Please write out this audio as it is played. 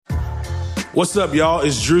What's up, y'all?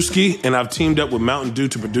 It's Drewski, and I've teamed up with Mountain Dew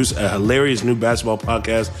to produce a hilarious new basketball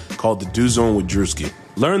podcast called The Dew Zone with Drewski.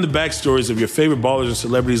 Learn the backstories of your favorite ballers and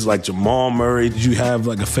celebrities like Jamal Murray. Did you have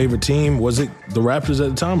like a favorite team? Was it the Raptors at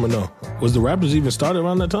the time or no? Was the Raptors even started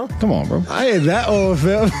around that time? Come on, bro. I ain't that old,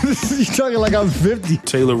 fam. You talking like I'm 50.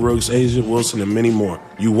 Taylor Rooks, Asia Wilson, and many more.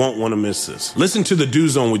 You won't want to miss this. Listen to The Dew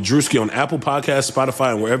Zone with Drewski on Apple Podcasts,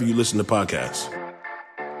 Spotify, and wherever you listen to podcasts.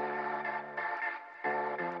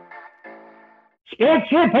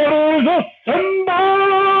 Sports reporters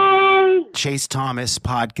assemble! The Chase Thomas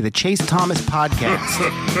podcast.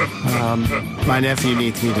 My nephew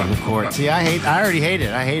needs me to record. See, I already hate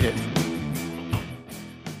it. I hate it.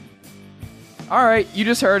 All right, you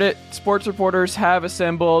just heard it. Sports reporters have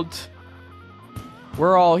assembled.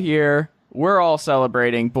 We're all here. We're all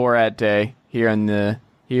celebrating Borat Day here in the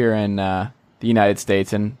United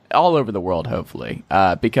States and all over the world, hopefully,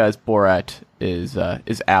 because Borat is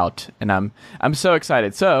out, and I'm so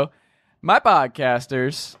excited. So, my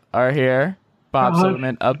podcasters are here. Bob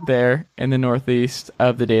Silverman up there in the northeast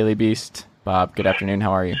of the Daily Beast. Bob, good afternoon.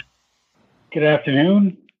 How are you? Good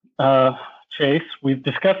afternoon, Chase. We've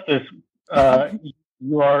discussed this.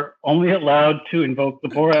 You are only allowed to invoke the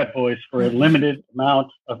Borat voice for a limited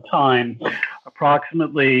amount of time.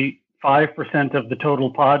 Approximately 5% of the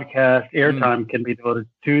total podcast airtime can be devoted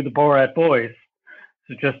to the Borat voice.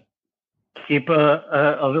 So just keep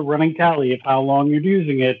a running tally of how long you're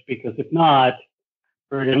using it, because if not,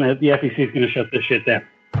 the FEC is going to shut this shit down.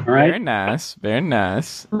 All right? Very nice. Very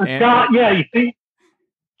nice. God, yeah, you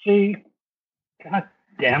see? God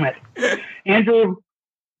damn it. Andrew?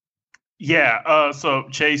 Yeah, so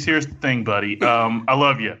Chase, here's the thing, buddy. I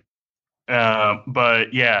love you.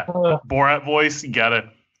 But yeah, Borat voice,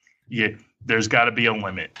 there's got to be a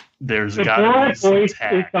limit. There's got to be Borat voice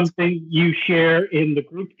is something you share in the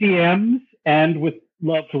group DMs and with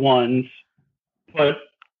loved ones, but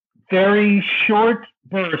very short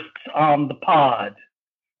bursts on the pod.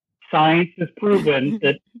 Science has proven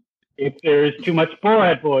that if there's too much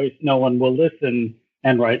Borat voice, no one will listen,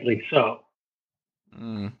 and rightly so.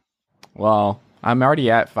 Well, I'm already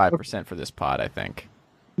at 5% for this pod, I think.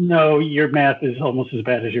 No, your math is almost as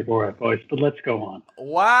bad as your Borat voice, but let's go on.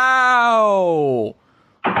 Wow.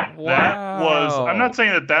 That was, I'm not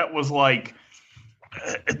saying that was like,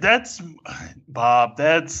 that's, Bob,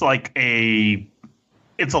 that's like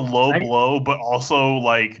it's a low blow, but also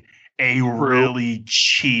like a really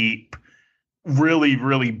cheap, really,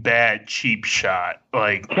 really bad cheap shot.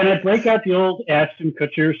 Like, can I break out the old Ashton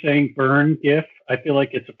Kutcher saying burn gif? I feel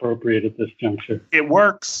like it's appropriate at this juncture. It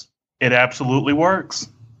works. It absolutely works.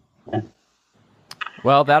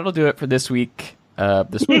 Well, that'll do it for this week.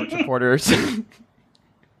 The sports reporters.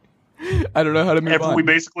 I don't know how to move on.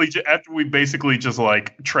 After we basically just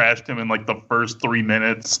like trashed him in like the first 3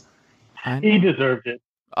 minutes. He deserved it.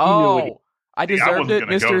 I deserved it,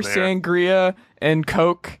 Mr. Sangria and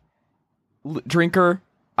Coke drinker.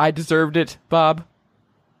 I deserved it, Bob.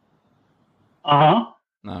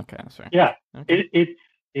 Okay, that's right. Yeah, okay.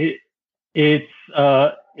 It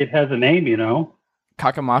has a name, you know.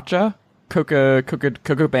 Kakamacha? Cabana,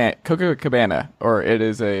 or it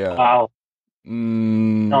is a... wow.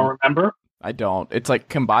 Don't remember? I don't. It's like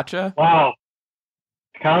kombucha? Wow.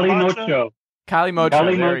 Kalimocho.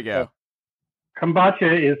 Kalimocho, there we go.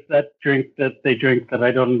 Kombucha is that drink that they drink that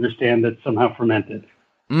I don't understand, that's somehow fermented.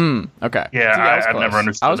 Okay. Yeah, I've never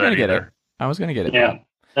understood that. I was going to get it. Yeah.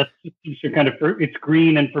 That's just kind of fruit. It's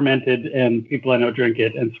green and fermented, and people I know drink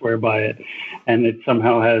it and swear by it. And it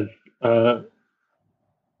somehow has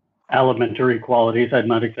alimentary qualities. I'm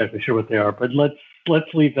not exactly sure what they are, but let's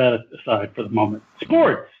leave that aside for the moment.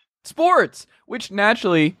 Sports, which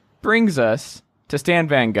naturally brings us to Stan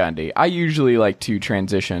Van Gundy. I usually like to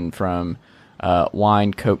transition from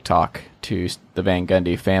wine Coke talk to the Van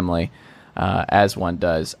Gundy family, as one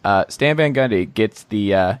does. Stan Van Gundy gets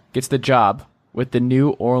the job with the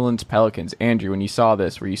New Orleans Pelicans. Andrew, when you saw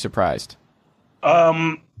this, were you surprised?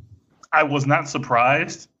 I was not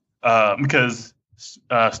surprised because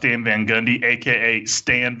Stan Van Gundy, a.k.a.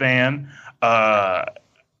 Stan Van,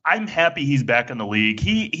 I'm happy he's back in the league.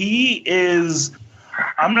 He is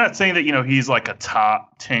 – I'm not saying that, he's like a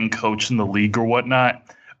top 10 coach in the league or whatnot,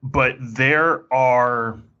 but there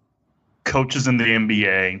are coaches in the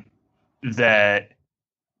NBA that –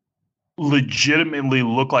 legitimately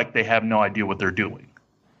look like they have no idea what they're doing,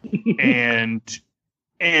 and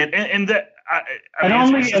that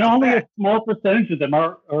only a small percentage of them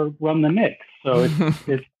are run the Knicks. So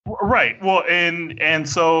it's right. Well, and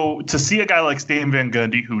so to see a guy like Stan Van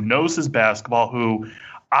Gundy who knows his basketball, who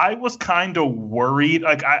I was kind of worried.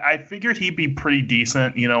 Like I figured he'd be pretty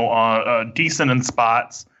decent, decent in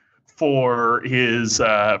spots for his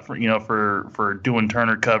for doing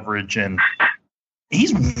Turner coverage, and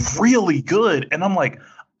he's really good. And I'm like,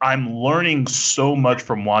 I'm learning so much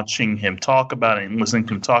from watching him talk about it and listening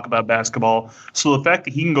to him talk about basketball. So the fact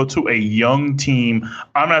that he can go to a young team,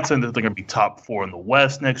 I'm not saying that they're going to be top 4 in the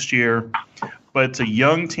West next year, but it's a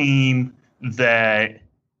young team that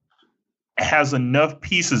has enough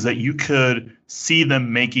pieces that you could see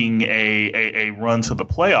them making a run to the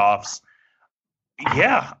playoffs.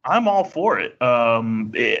 Yeah, I'm all for it.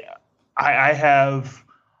 I'm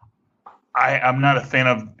not a fan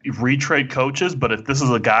of retrade coaches, but if this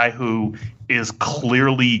is a guy who is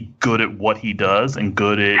clearly good at what he does and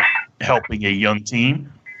good at helping a young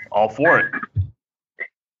team, all for it.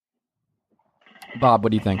 Bob,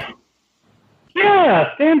 what do you think?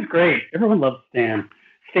 Yeah, Stan's great. Everyone loves Stan.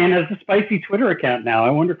 Stan has a spicy Twitter account now.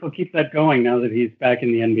 I wonder if he'll keep that going now that he's back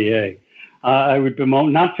in the NBA. I would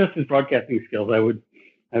bemoan not just his broadcasting skills. I would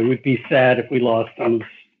be sad if we lost some of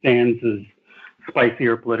Stan's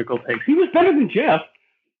spicier political takes. He was better than Jeff.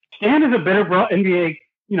 Stan is a better NBA,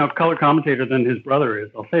 color commentator than his brother is.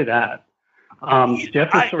 I'll say that.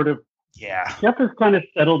 Jeff has kind of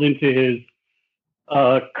settled into his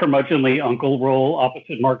curmudgeonly uncle role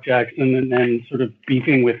opposite Mark Jackson, and then sort of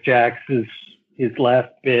beefing with Jax is his last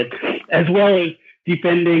bit, as well as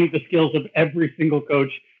defending the skills of every single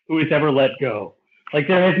coach who has ever let go. Like,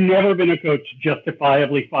 there has never been a coach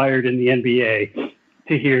justifiably fired in the NBA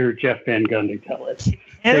to hear Jeff Van Gundy tell it.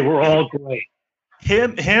 They were all great.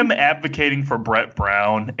 Him advocating for Brett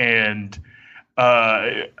Brown, and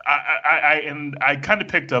I kind of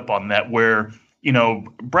picked up on that, where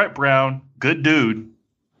Brett Brown, good dude,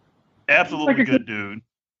 absolutely good dude,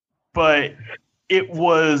 but it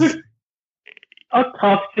was a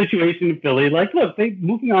tough situation in Philly. Like, look,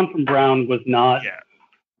 moving on from Brown was not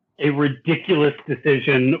a ridiculous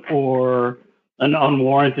decision or an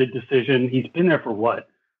unwarranted decision. He's been there for what?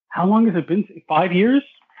 How long has it been? 5 years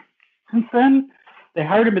since then? They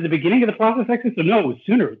hired him at the beginning of the process, actually. So no, it was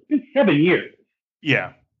sooner. It's been 7 years.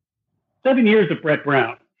 Yeah. 7 years of Brett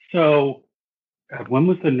Brown. So God, when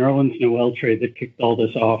was the Nerlens Noel trade that kicked all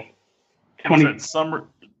this off? Summer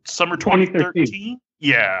 2013?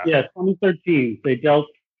 Yeah. Yeah, 2013. They dealt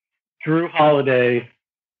Drew Holiday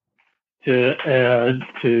for the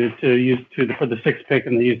sixth pick,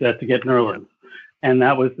 and they used that to get Nerlens. And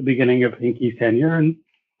that was the beginning of Hinkie's tenure and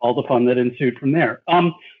all the fun that ensued from there.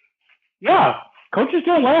 Coaches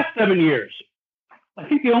don't last 7 years. I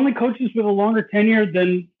think the only coaches with a longer tenure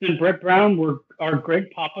than Brett Brown are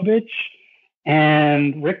Greg Popovich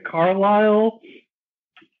and Rick Carlisle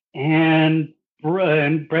and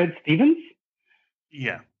Brad Stevens.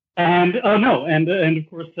 Yeah. And of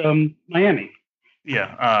course Miami.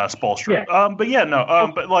 Yeah, Spoelstra.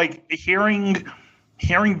 Yeah. But like hearing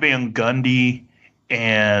Van Gundy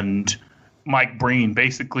and Mike Breen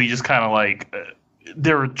basically just kind of like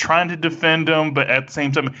they're trying to defend him, but at the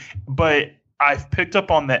same time, but I've picked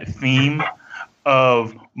up on that theme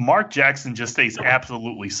of Mark Jackson just stays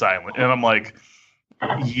absolutely silent, and I'm like,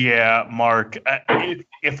 yeah, Mark.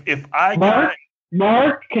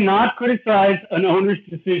 Mark cannot criticize an owner's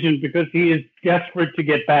decision because he is desperate to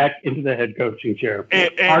get back into the head coaching chair.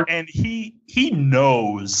 And he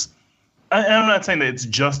knows. And I'm not saying that it's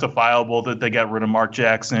justifiable that they got rid of Mark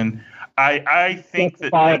Jackson. I think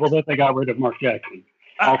justifiable that they got rid of Mark Jackson.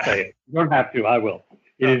 I'll say it. You don't have to. I will.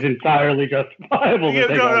 It is entirely justifiable.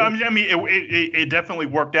 It definitely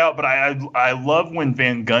worked out. But I love when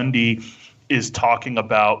Van Gundy is talking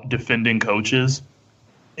about defending coaches.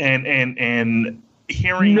 And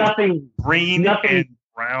hearing Breen and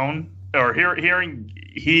Brown, or hearing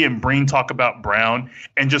he and Breen talk about Brown,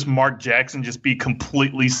 and just Mark Jackson just be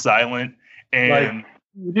completely silent and I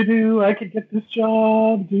could get this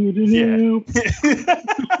job. Yeah.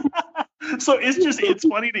 So it's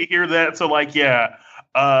funny to hear that. So like,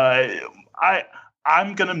 I'm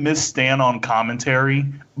gonna miss Stan on commentary,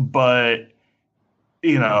 but.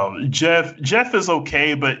 Jeff is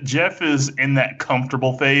okay, but Jeff is in that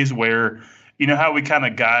comfortable phase where, how we kind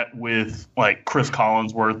of got with like Chris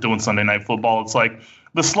Collinsworth doing Sunday Night Football. It's like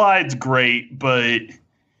the slide's great, but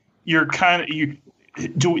you're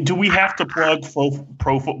do we have to plug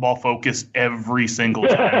Pro Football Focus every single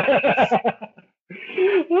time?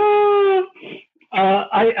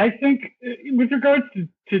 I think with regards to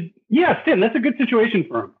Stan, that's a good situation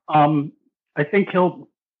for him. I think he'll.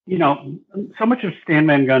 So much of Stan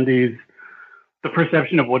Van Gundy's, the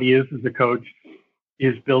perception of what he is as a coach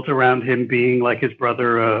is built around him being like his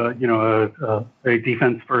brother, a very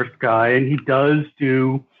defense first guy. And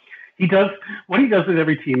what he does with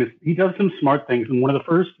every team is he does some smart things. And one of the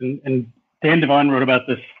first, and Dan Devine wrote about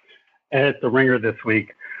this at The Ringer this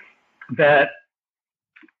week. that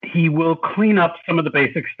he will clean up some of the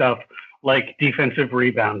basic stuff like defensive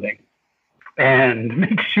rebounding and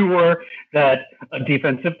make sure that a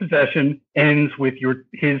defensive possession ends with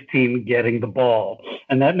his team getting the ball.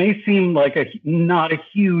 And that may seem like not a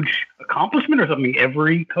huge accomplishment or something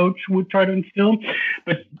every coach would try to instill,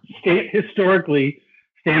 but historically,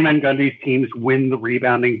 Stan Van Gundy's teams win the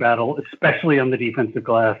rebounding battle, especially on the defensive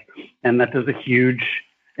glass, and that does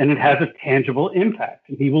and it has a tangible impact,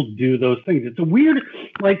 and he will do those things. It's a weird,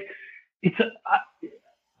 I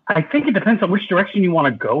think it depends on which direction you want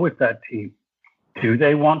to go with that team. Do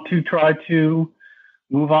they want to try to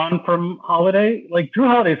move on from Holiday? Like, Drew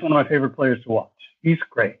Holiday is one of my favorite players to watch. He's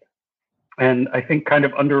great, and I think kind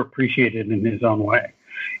of underappreciated in his own way.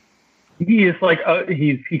 He is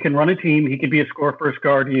he can run a team. He can be a score first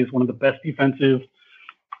guard. He is one of the best defensive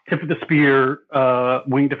tip of the spear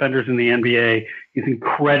wing defenders in the NBA. He's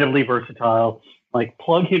incredibly versatile. Like,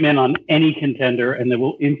 plug him in on any contender, and they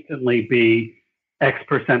will instantly be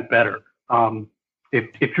X% better.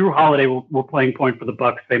 If Drew Holiday were playing point for the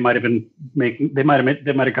Bucks, they might have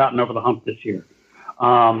gotten over the hump this year.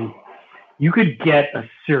 You could get a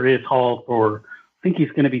serious haul for. I think he's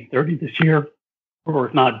going to be 30 this year, or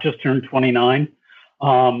if not, just turned 29.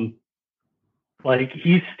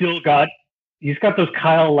 He's got those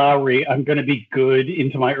Kyle Lowry, I'm going to be good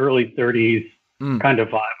into my early 30s kind of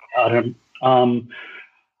vibe about him.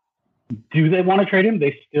 Do they want to trade him?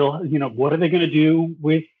 They still, what are they going to do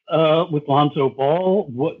with Lonzo Ball?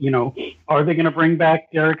 What, are they going to bring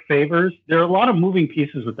back Derek Favors? There are a lot of moving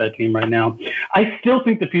pieces with that team right now. I still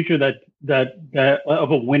think the future that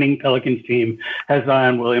of a winning Pelicans team has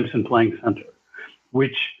Zion Williamson playing center,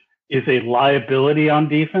 which is a liability on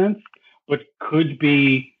defense, but could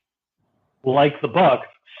be, like the Bucks,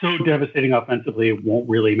 so devastating offensively it won't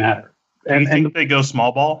really matter. And you think they go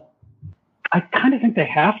small ball? I kind of think they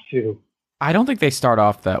have to. I don't think they start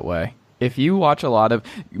off that way. If you watch a lot of...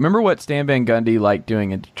 Remember what Stan Van Gundy liked doing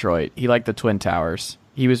in Detroit? He liked the Twin Towers.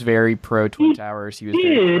 He was very pro Twin Towers. He was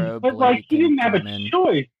very pro Blake. He didn't have a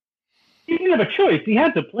choice. He didn't have a choice. He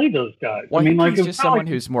had to play those guys. Well, I think he's just someone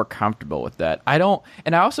who's more comfortable with that. I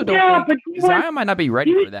also don't think... Zion might not be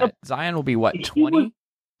ready for that. Zion will be, 20?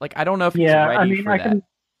 I don't know if he's ready for that.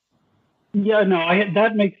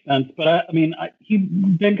 That makes sense. But Van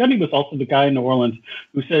Gundy was also the guy in New Orleans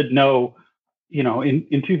who said no.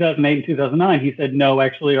 In 2008 and 2009, he said no.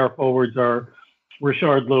 Actually, our forwards are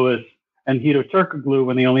Rashard Lewis and Hito Turkoglu,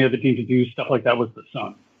 when the only other team to do stuff like that was the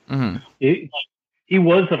Suns. Mm-hmm. He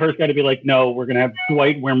was the first guy to be like, no, we're going to have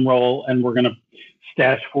Dwight Wimroll and we're going to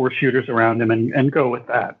stash 4 shooters around him and go with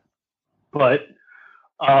that. But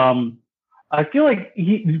I feel like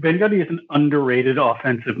Van Gundy is an underrated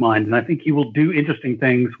offensive mind, and I think he will do interesting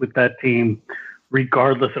things with that team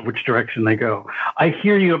regardless of which direction they go. I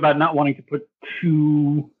hear you about not wanting to put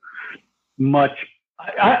too much.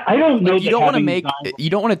 I don't know. You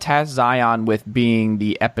don't want to task Zion with being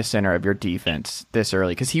the epicenter of your defense this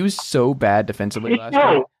early, because he was so bad defensively last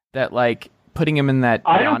year that putting him in that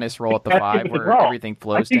Giannis role at the 5 where everything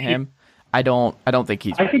flows to him. I don't think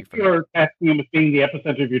he's. I think you're tasking him with being the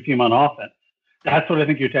epicenter of your team on offense. That's what I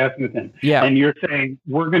think you're tasking with him. Yeah. And you're saying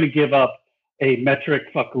we're going to give up a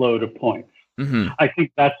metric fuckload of points. Mm-hmm. I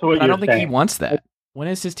think that's what you're saying. I don't think he wants that. When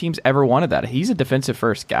has his teams ever wanted that? He's a defensive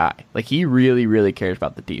first guy. He really, really cares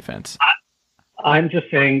about the defense. I'm just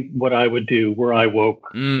saying what I would do were I woke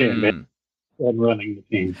and running the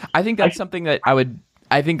team. I think that's something that I would.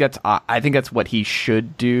 I think that's what he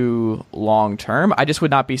should do long term. I just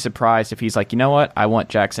would not be surprised if he's like, you know what, I want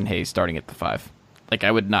Jackson Hayes starting at the 5. I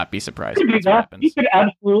would not be surprised if that's what happens. You could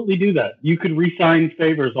absolutely do that. You could re-sign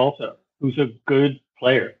Favors also, who's a good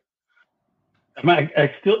player.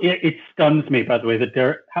 It stuns me, by the way, that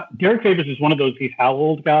Derek Favors is one of those he's how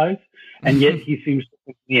old guys, and yet he seems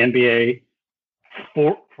to be in the NBA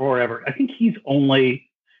forever. I think he's only,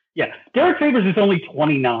 Derek Favors is only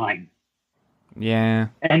 29. Yeah.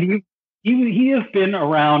 And he has been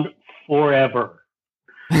around forever.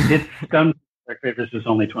 It stuns me. Derek Favors is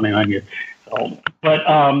only 29 years old. But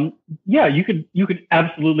you could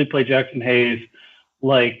absolutely play Jackson Hayes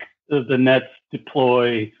like the Nets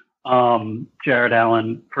deploy Jared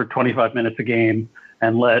Allen for 25 minutes a game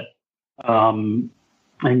and let Zion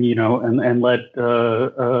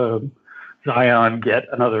get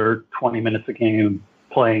another 20 minutes a game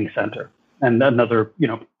playing center and another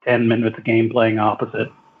 10 minutes a game playing opposite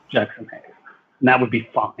Jackson Hayes, and that would be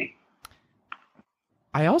fine.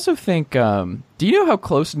 I also think do you know how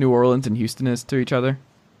close New Orleans and Houston is to each other?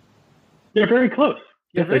 They're very close.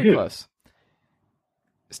 They're very close.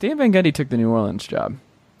 Stan Van Gundy took the New Orleans job.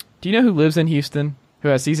 Do you know who lives in Houston? Who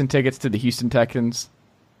has season tickets to the Houston Texans?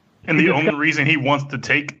 And the only reason he wants to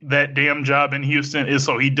take that damn job in Houston is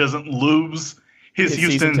so he doesn't lose his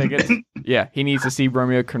Houston tickets. Yeah, he needs to see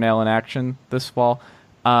Romeo Crennel in action this fall.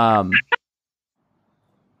 I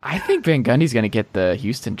think Van Gundy's going to get the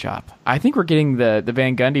Houston job. I think we're getting the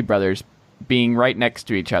Van Gundy brothers being right next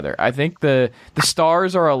to each other. I think the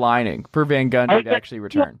stars are aligning for Van Gundy to actually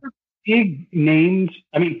return. Big names.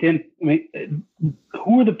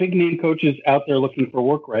 Who are the big name coaches out there looking for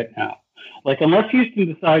work right now? Like, unless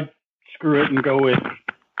Houston decides screw it and go with,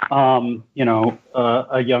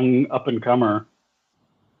 a young up and comer,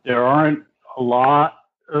 there aren't a lot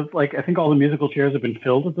of I think all the musical chairs have been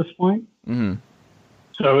filled at this point. Mm-hmm.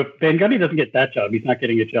 So if Van Gundy doesn't get that job, he's not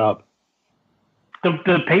getting a job.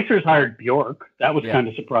 The Pacers hired Bjork. That was kind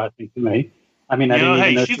of surprising to me. I mean,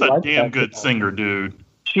 she's a damn good singer, dude.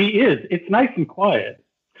 She is. It's nice and quiet.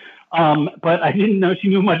 But I didn't know she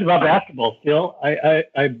knew much about basketball. Still, I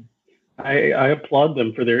applaud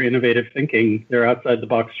them for their innovative thinking. Their outside the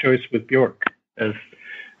box choice with Bjork as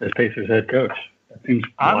Pacers head coach. That seems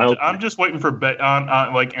wild. I'm just waiting for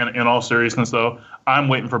in all seriousness though, I'm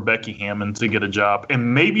waiting for Becky Hammond to get a job,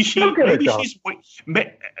 and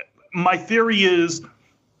my theory is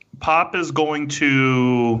Pop is going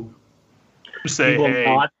to say,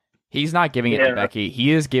 "Hey." He's not giving it to Becky.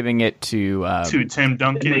 He is giving it to Tim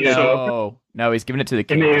Duncan. No, he's giving it to the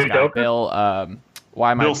Kings guy, Bill.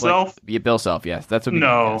 Bill Self? Yeah, Bill Self. Yes, that's what.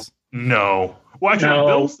 No. Well,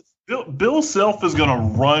 actually, Bill Self is going to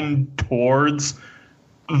run towards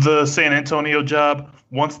the San Antonio job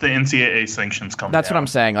once the NCAA sanctions come. That's down. what I'm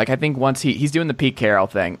saying. Like, I think once he's doing the Pete Carroll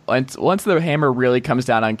thing. Once the hammer really comes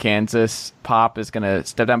down on Kansas, Pop is going to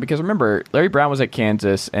step down. Because remember, Larry Brown was at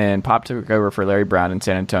Kansas, and Pop took over for Larry Brown in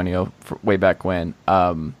San Antonio way back when.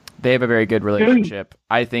 They have a very good relationship.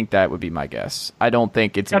 I think that would be my guess. I don't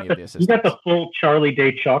think it's any of the assistants. You got the full Charlie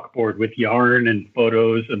Day chalkboard with yarn and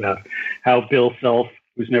photos about how Bill Self,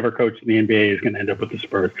 who's never coached in the NBA, is going to end up with the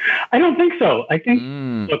Spurs. I don't think so. I think,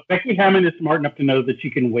 look, Becky Hammond is smart enough to know that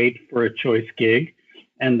she can wait for a choice gig,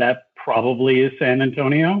 and that probably is San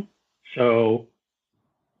Antonio. So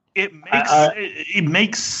it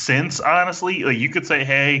makes sense, honestly. Like, you could say,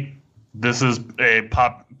 hey, this is a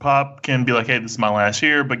Pop can be like, hey, this is my last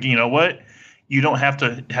year, but you know what? You don't have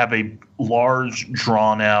to have a large,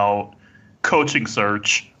 drawn-out coaching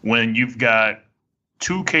search when you've got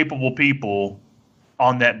two capable people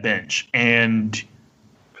on that bench. And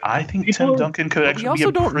I think Tim Duncan could actually be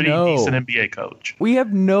a pretty decent NBA coach. We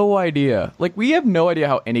have no idea. Like, we have no idea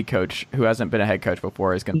how any coach who hasn't been a head coach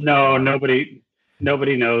before is going to. No, nobody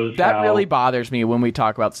knows. That really bothers me when we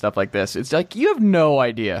talk about stuff like this. It's like, you have no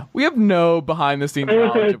idea. We have no behind-the-scenes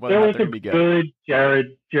knowledge of whether or not they're going to be good. There was a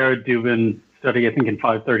good Jared Dubin study, I think in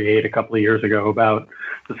 538 a couple of years ago, about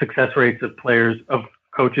the success rates of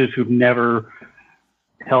coaches who've never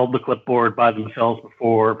held the clipboard by themselves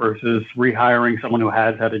before versus rehiring someone who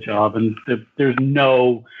has had a job. And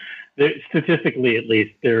statistically at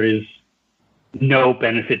least, there is no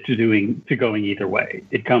benefit to going either way.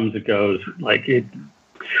 It comes, it goes.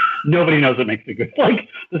 Nobody knows what makes a good.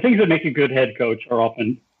 The things that make a good head coach are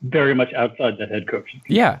often very much outside the head coach.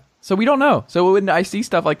 Yeah, so we don't know. So when I see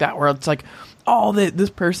stuff like that, where it's like, oh,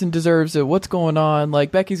 this person deserves it. What's going on?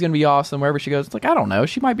 Like, Becky's gonna be awesome wherever she goes. It's like, I don't know.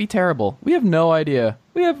 She might be terrible. We have no idea.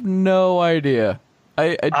 I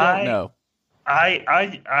don't know.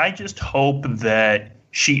 I just hope that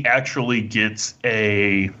she actually gets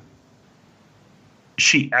a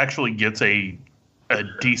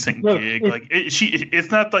decent gig.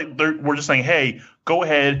 It's not like we're just saying, hey, go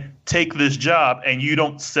ahead, take this job, and you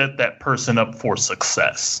don't set that person up for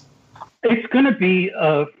success. It's going to be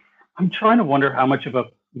I'm trying to wonder how much of a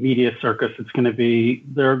media circus it's going to be.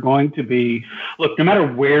 They're going to be, look, no matter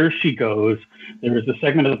where she goes, there is a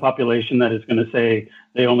segment of the population that is going to say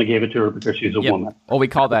they only gave it to her because she's a woman. Well, we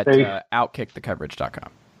call that outkickthecoverage.com.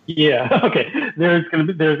 Yeah. Okay. There's going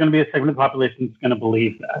to be a segment of the population that's going to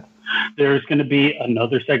believe that. There's going to be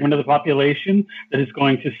another segment of the population that is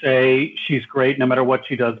going to say she's great no matter what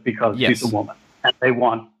she does because she's a woman, and they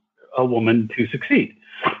want a woman to succeed.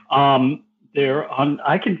 Look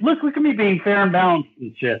at me being fair and balanced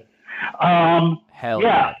and shit. Hell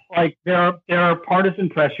yeah. Like there are partisan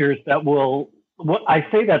pressures that will. What I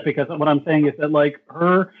say that because what I'm saying is that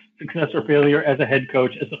her success or failure as a head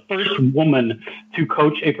coach, as the first woman to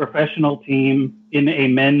coach a professional team in a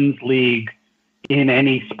men's league in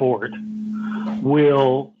any sport,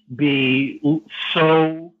 will be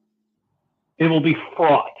it will be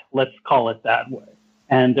fraught, let's call it that way.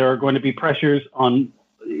 And there are going to be pressures on,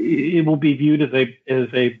 it will be viewed as a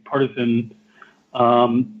partisan,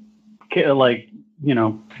 blow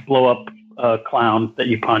up clown that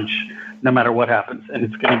you punch no matter what happens, and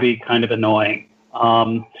it's going to be kind of annoying.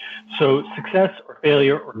 So success or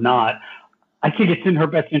failure or not, I think it's in her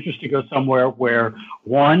best interest to go somewhere where,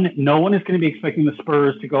 one, no one is going to be expecting the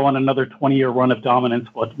Spurs to go on another 20-year run of dominance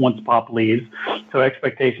once Pop leaves, so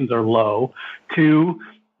expectations are low. Two,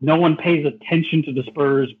 no one pays attention to the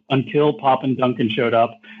Spurs until Pop and Duncan showed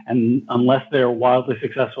up, and unless they're wildly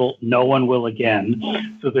successful, no one will again.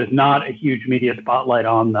 So there's not a huge media spotlight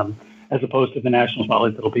on them, as opposed to the national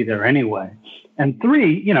spotlight that'll be there anyway. And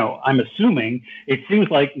three, I'm assuming it seems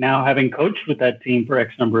like now, having coached with that team for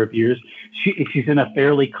X number of years, she's in a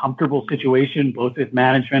fairly comfortable situation, both with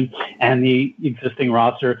management and the existing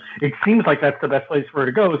roster. It seems like that's the best place for her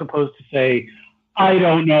to go, as opposed to, say, I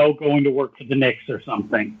don't know, going to work for the Knicks or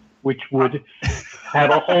something, which would have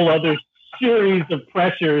a whole other series of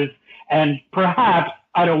pressures and perhaps,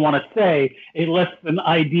 I don't want to say, a less than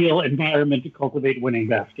ideal environment to cultivate winning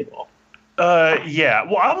basketball. Yeah.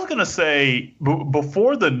 Well, I was going to say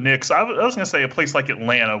before the Knicks, I was going to say a place like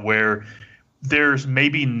Atlanta where there's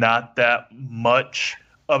maybe not that much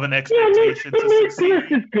of an expectation to Lloyd succeed.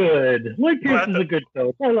 Pierce is good. Lloyd Pierce is a good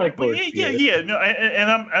coach. I like Lloyd Pierce. Yeah. No,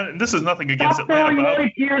 and this is nothing against Stop Atlanta. throwing But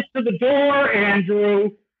Lloyd Pierce to the door, Andrew.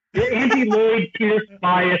 The anti-Lloyd Pierce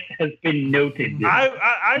bias has been noted. I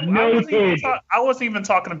wasn't even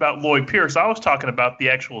talking about Lloyd Pierce. I was talking about the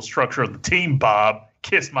actual structure of the team, Bob.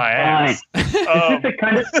 Kiss my ass. Is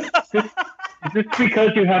this because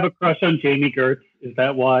you have a crush on Jamie Gertz? Is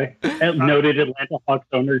that why? Noted Atlanta Hawks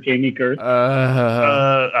owner Jamie Gertz.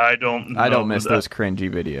 I don't. I don't miss those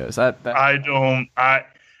cringy videos. I don't.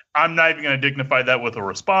 I'm not even going to dignify that with a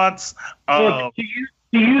response. Look, to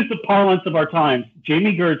use the parlance of our times,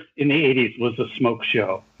 Jamie Gertz in the '80s was a smoke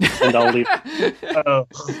show, and I'll leave. Oh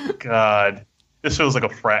God, this feels like a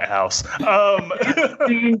frat house.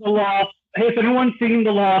 Seen the Lost. Has anyone seen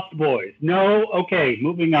The Lost Boys? No? Okay,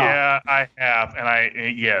 moving on. Yeah, I have,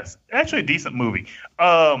 and yes, actually a decent movie.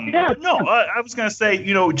 I was going to say,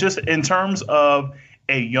 just in terms of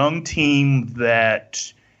a young team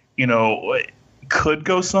that, could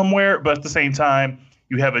go somewhere, but at the same time,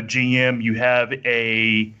 you have a GM, you have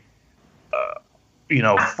a,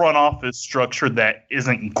 front office structure that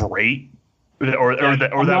isn't great, or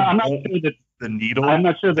that the needle. I'm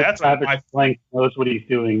not sure that Travis Blank knows what he's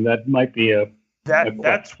doing. That might be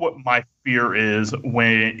that's what my fear is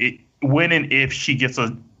when and if she gets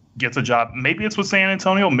a job. Maybe it's with San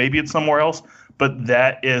Antonio, maybe it's somewhere else, but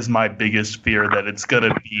that is my biggest fear, that it's going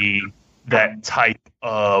to be that type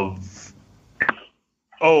of,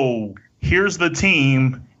 here's the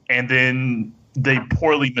team, and then they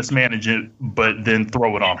poorly mismanage it, but then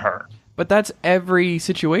throw it on her. But that's every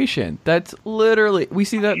situation. That's literally, we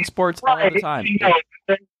see that in sports all the time.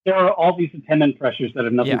 There are all these attendant pressures that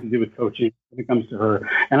have nothing to do with coaching when it comes to her,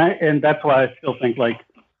 and that's why I still think, like,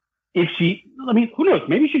 if she, who knows?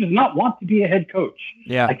 Maybe she does not want to be a head coach.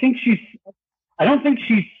 Yeah, I don't think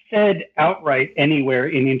she's said outright anywhere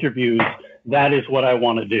in interviews that is what I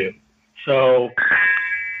want to do. So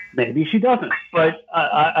maybe she doesn't. But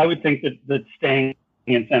I would think that staying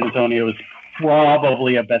in San Antonio is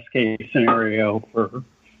probably a best case scenario for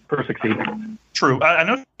succeeding. True. I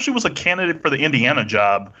know she was a candidate for the Indiana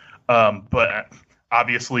job, but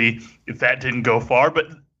obviously if that didn't go far, but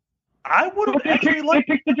I would have actually liked.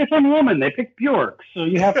 They picked a different woman. They picked Bjork, so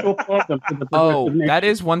you have to applaud them for the progressive nature. That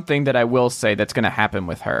is one thing that I will say that's going to happen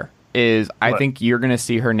with her is I think you're going to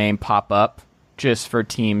see her name pop up just for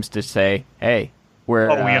teams to say, hey, we're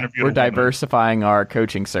diversifying our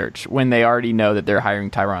coaching search, when they already know that they're hiring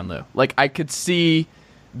Tyronn Lue. Like, I could see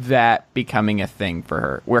that becoming a thing for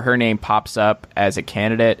her, where her name pops up as a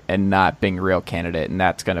candidate and not being a real candidate, and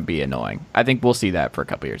that's going to be annoying. I think we'll see that for a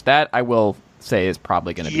couple years. That I will say is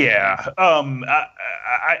probably going to be. Yeah,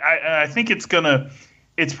 I think it's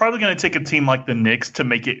probably going to take a team like the Knicks to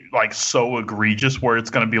make it like so egregious, where it's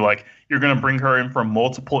going to be like you're going to bring her in for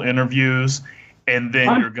multiple interviews. And then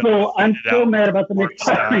I'm still mad about the Knicks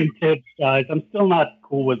hiring Tibbs, guys. I'm still not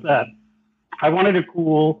cool with that. I wanted a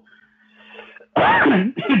cool,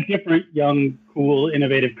 different, young, cool,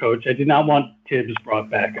 innovative coach. I did not want Tibbs brought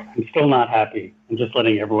back. I'm still not happy. I'm just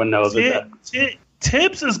letting everyone know that.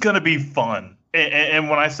 Tibbs is going to be fun. And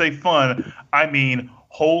when I say fun, I mean,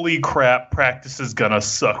 holy crap, practice is going to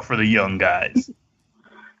suck for the young guys.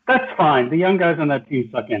 That's fine. The young guys on that team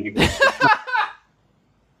suck anyway.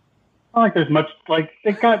 Not like there's much, like,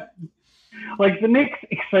 they got, like, the Knicks'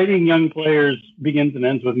 exciting young players begins and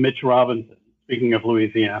ends with Mitch Robinson, speaking of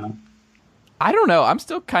Louisiana. I don't know. I'm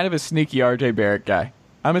still kind of a sneaky RJ Barrett guy.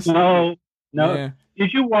 No. Yeah.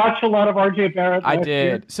 Did you watch a lot of R.J. Barrett? I last did.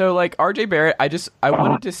 year? So, like, RJ Barrett, I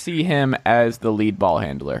wanted to see him as the lead ball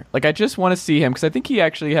handler. Like, I just want to see him because I think he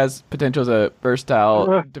actually has potential as a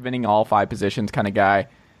versatile, defending all 5 positions kind of guy.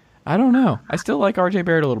 I don't know. I still like RJ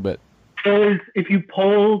Barrett a little bit. If you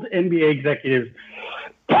polled NBA executives,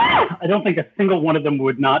 I don't think a single one of them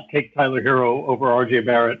would not take Tyler Hero over RJ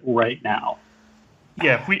Barrett right now.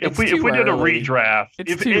 Yeah, if we did a redraft,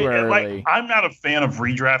 it's too early. Like, I'm not a fan of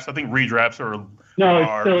redrafts. I think redrafts are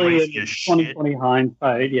it's silly lazy in as shit. 2020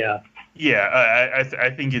 hindsight. Yeah. Yeah, I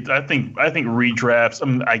think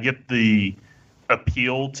redrafts. I get the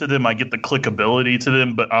appeal to them. I get the clickability to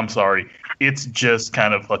them, but I'm sorry, it's just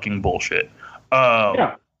kind of fucking bullshit.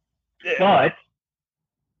 Yeah. But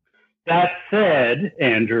that said,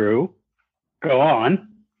 Andrew, go on.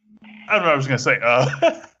 I don't know what I was gonna say.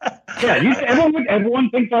 Yeah, everyone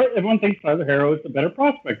thinks Tyler Hero is the better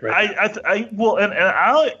prospect right now.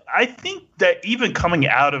 I think that even coming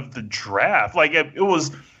out of the draft, like it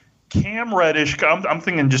was Cam Reddish. I'm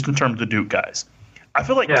thinking just in terms of Duke guys. I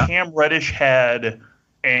feel like Cam Reddish had,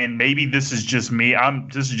 and maybe this is just me.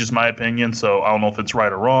 This is just my opinion, so I don't know if it's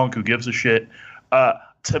right or wrong. Who gives a shit?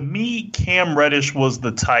 To me, Cam Reddish was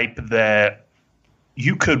the type that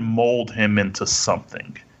you could mold him into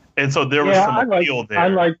something, and so there was some appeal there. I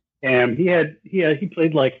like Cam. He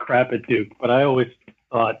played like crap at Duke, but I always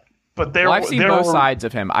thought. But I've seen both sides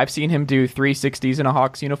of him. I've seen him do 360s in a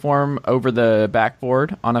Hawks uniform over the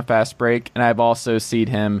backboard on a fast break, and I've also seen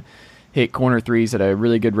him hit corner threes at a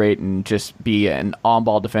really good rate and just be an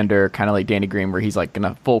on-ball defender, kind of like Danny Green, where he's like going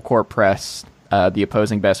to full court press the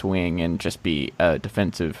opposing best wing and just be a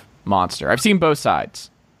defensive monster. I've seen both sides.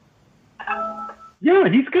 Yeah,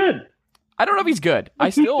 he's good. I don't know if he's good. I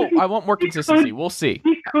want more consistency. We'll see.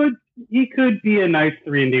 He could be a nice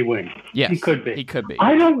 3-and-D wing. Yes, he could be. He could be.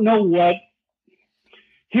 I don't know what.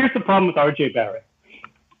 Here's the problem with RJ Barrett.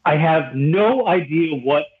 I have no idea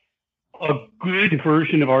what a good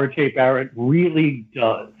version of RJ Barrett really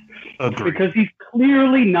does. Agreed. Because he's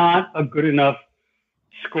clearly not a good enough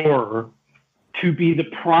scorer to be the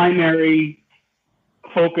primary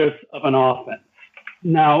focus of an offense.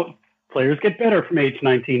 Now, players get better from age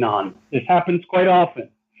 19 on. This happens quite often.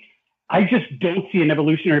 I just don't see an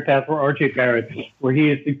evolutionary path for RJ Barrett where he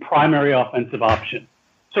is the primary offensive option.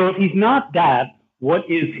 So if he's not that, what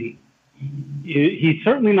is he? He's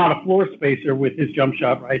certainly not a floor spacer with his jump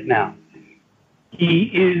shot right now.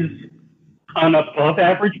 He is an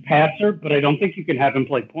above-average passer, but I don't think you can have him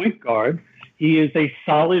play point guard. He is a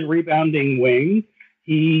solid rebounding wing.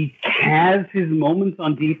 He has his moments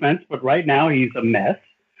on defense, but right now he's a mess.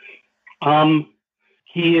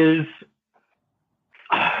 He is.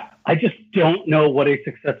 I just don't know what a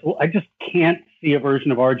successful. I just can't see a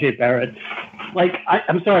version of RJ Barrett. Like,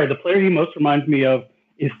 I'm sorry, the player he most reminds me of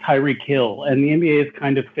is Tyreek Hill, and the NBA has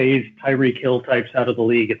kind of phased Tyreek Hill types out of the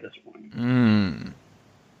league at this point.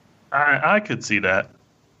 I could see that.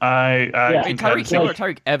 Tyreek Hill or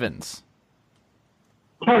Tyreek Evans?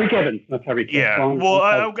 Tyreek Evans, not Tyreek Hill. Yeah,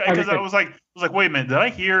 well, because I was like, wait a minute, did I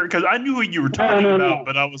hear? Because I knew who you were talking about,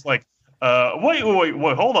 but I was like, wait,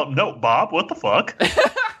 hold up, no, Bob, what the fuck?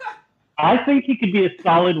 I think he could be a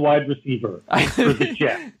solid wide receiver for the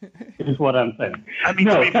Jets, is what I'm saying. I mean,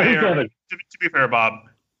 to be fair, Bob,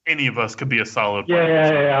 any of us could be a solid wide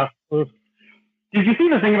receiver. Yeah. Did you see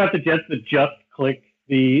the thing about the Jets that just clicked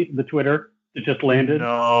the Twitter that just landed?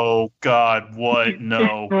 No, God, what?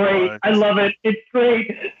 No. It's great. What? I love it. It's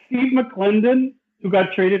great. Steve McClendon, who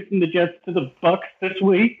got traded from the Jets to the Bucks this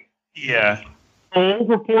week. Yeah. Told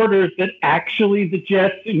reporters that actually the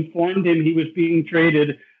Jets informed him he was being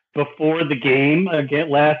traded before the game again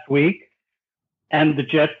last week, and the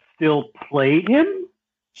Jets still played him.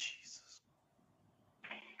 Jesus.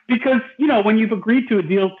 Because, when you've agreed to a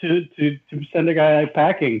deal to send a guy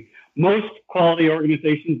packing, most quality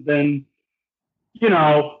organizations then,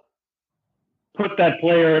 put that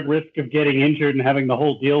player at risk of getting injured and having the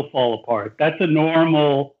whole deal fall apart. That's a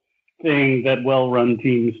normal thing that well-run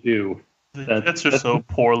teams do. That's just so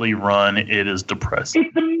poorly run. It is depressing.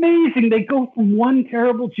 It's amazing. They go from one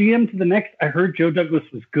terrible GM to the next. I heard Joe Douglas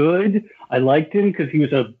was good. I liked him because he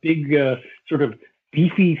was a big, sort of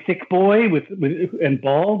beefy, thick boy with and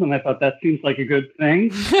bald, and I thought that seems like a good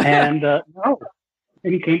thing. And and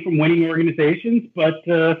he came from winning organizations, but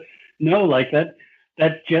no, like that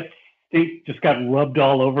Jets stink just got rubbed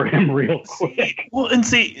all over him real quick. Well, and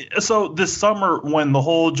see, so this summer when the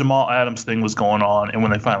whole Jamal Adams thing was going on and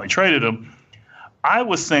when they finally traded him, I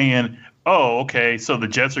was saying, oh, okay, so the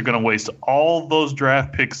Jets are going to waste all those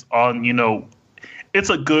draft picks on, it's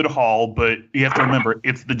a good haul, but you have to remember,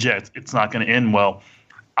 it's the Jets. It's not going to end well.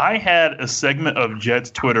 I had a segment of Jets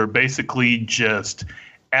Twitter basically just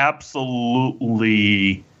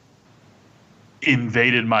absolutely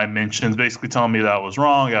invaded my mentions, basically telling me that I was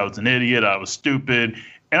wrong, I was an idiot, I was stupid.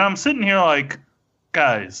 And I'm sitting here like,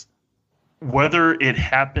 guys, whether it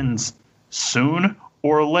happens soon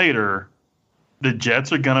or later, the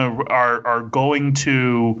Jets are going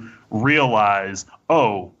to realize,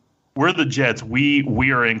 oh, we're the Jets.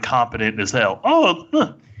 We are incompetent as hell.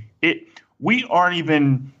 Oh, we aren't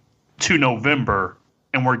even to November,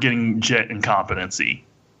 and we're getting Jet incompetency.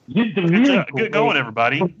 Good going,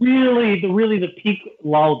 everybody. The peak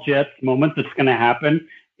lol Jets moment that's going to happen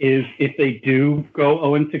is if they do go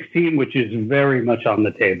 0-16, which is very much on the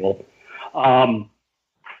table.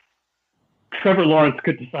 Trevor Lawrence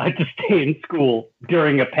could decide to stay in school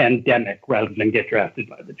during a pandemic rather than get drafted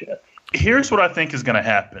by the Jets. Here's what I think is going to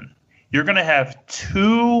happen. You're going to have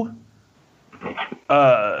two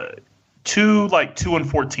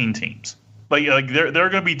 2-14 teams. Like there are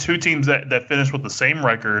going to be two teams that finish with the same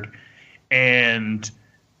record, and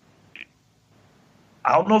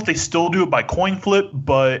I don't know if they still do it by coin flip,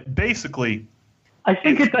 but basically, I don't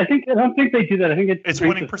think they do that. I think it's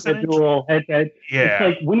winning percentage. Head-to-head. Yeah,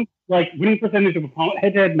 it's winning percentage of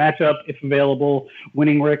head-to-head matchup if available,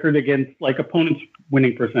 winning record against opponent's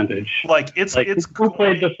winning percentage. It's who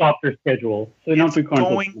played the softer schedule, so they don't do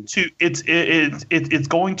coin flip. It's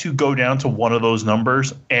going to go down to one of those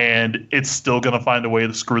numbers, and it's still going to find a way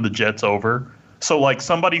to screw the Jets over. So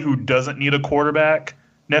somebody who doesn't need a quarterback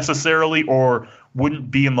necessarily or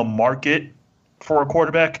wouldn't be in the market for a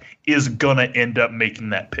quarterback is going to end up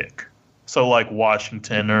making that pick. So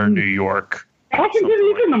Washington or New York. Washington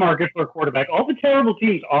is in the market for a quarterback. All the terrible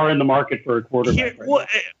teams are in the market for a quarterback.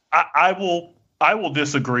 I will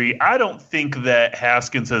disagree. I don't think that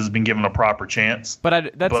Haskins has been given a proper chance.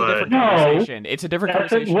 But that's a different conversation. It's a different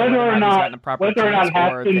conversation whether or not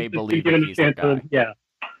Haskins they believe that he's the guy.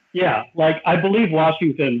 Yeah. I believe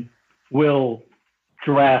Washington will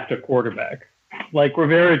draft a quarterback.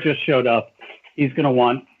 Rivera just showed up. He's going to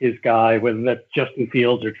want his guy, whether that's Justin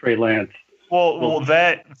Fields or Trey Lance. Well,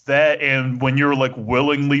 that and when you're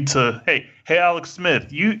willingly to, hey, Alex Smith,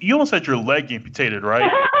 you almost had your leg amputated,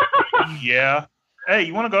 right? Yeah. Hey,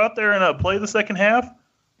 you want to go out there and play the second half?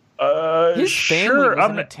 His family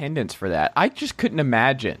was in attendance for that. I just couldn't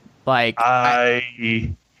imagine. I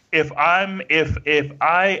swear, if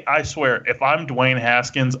I'm Dwayne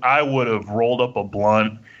Haskins, I would have rolled up a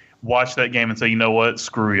blunt, watched that game, and say, you know what,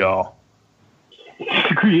 screw y'all.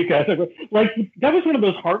 Screw you guys. That was one of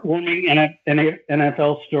those heartwarming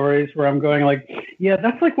NFL stories where I'm going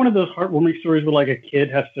that's one of those heartwarming stories where a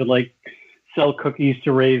kid has to sell cookies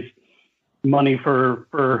to raise money for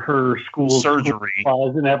her school surgery,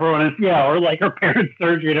 and everyone is or her parents'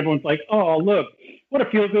 surgery, and everyone's like, oh look, what a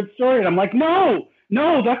feel good story, and I'm like, no,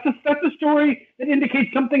 that's a story that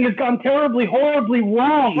indicates something has gone terribly, horribly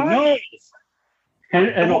wrong. Right. No,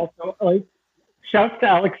 and also shouts to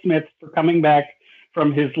Alex Smith for coming back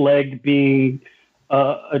from his leg being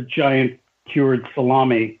a giant cured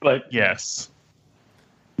salami, but yes.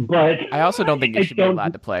 But I also don't think he should be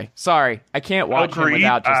allowed to play. Sorry, I can't watch him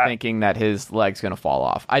without just thinking that his leg's going to fall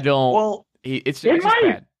off. I don't. Well, it's just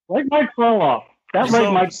bad. Leg might fall off.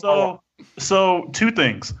 So two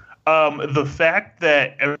things. The fact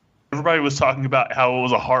that everybody was talking about how it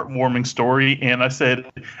was a heartwarming story, and I said,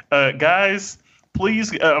 guys,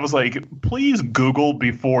 please, I was please Google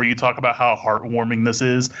before you talk about how heartwarming this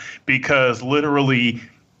is, because literally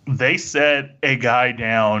they set a guy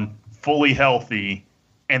down fully healthy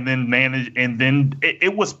and then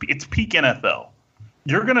it's peak NFL.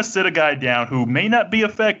 You're going to sit a guy down who may not be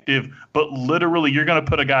effective, but literally you're going to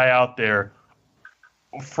put a guy out there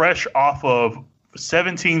fresh off of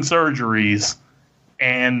 17 surgeries,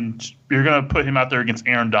 and you're going to put him out there against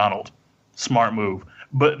Aaron Donald. Smart move.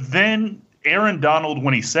 But then Aaron Donald,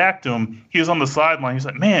 when he sacked him, he was on the sideline. He's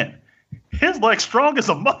like, man, his leg's strong as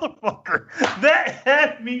a motherfucker. That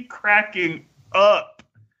had me cracking up.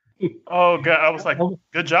 Oh, God. I was like,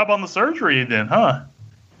 good job on the surgery then, huh?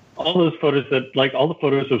 All those photos all the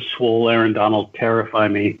photos of swole Aaron Donald terrify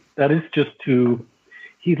me. That is just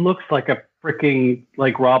he looks like a freaking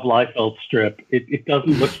Rob Liefeld strip. It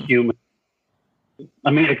doesn't look human.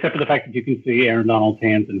 I mean, except for the fact that you can see Aaron Donald's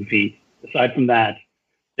hands and feet. Aside from that,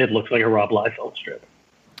 it looks like a Rob Liefeld strip.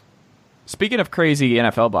 Speaking of crazy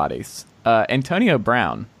NFL bodies, Antonio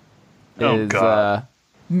Brown is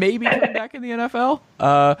maybe coming back in the NFL.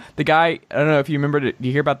 The guy, I don't know if you remember, did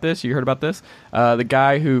you hear about this? You heard about this? The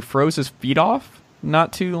guy who froze his feet off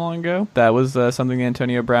not too long ago. That was something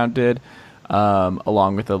Antonio Brown did.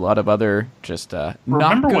 along with a lot of other just Remember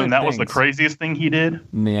not when good that was the things. craziest thing he did?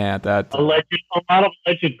 Yeah, that A lot of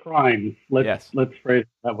alleged crimes. Let's phrase it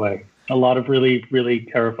that way. A lot of really, really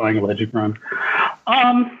terrifying alleged crimes.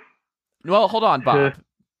 Well, hold on, Bob.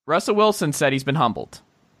 Russell Wilson said he's been humbled.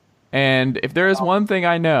 And if there is one thing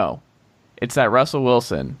I know, it's that Russell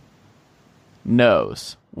Wilson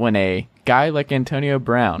knows when a guy like Antonio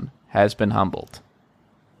Brown has been humbled.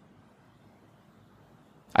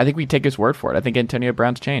 I think we take his word for it. I think Antonio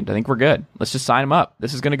Brown's changed. I think we're good. Let's just sign him up.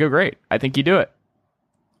 This is going to go great. I think you do it.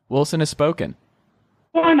 Wilson has spoken.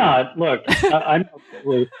 Why not? Look, I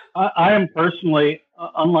am personally,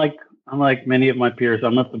 unlike many of my peers,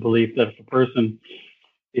 I'm of the belief that if a person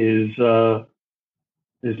is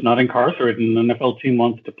not incarcerated and an NFL team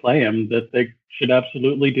wants to play him, that they should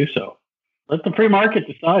absolutely do so. Let the free market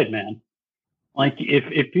decide, man. Like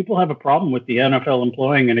if people have a problem with the NFL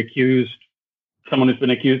employing someone who's been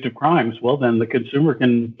accused of crimes, well, then the consumer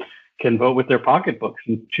can vote with their pocketbooks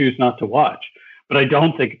and choose not to watch. But I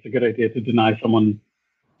don't think it's a good idea to deny someone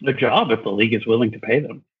a job if the league is willing to pay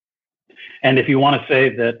them. And if you want to say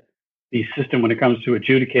that the system, when it comes to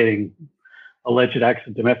adjudicating alleged acts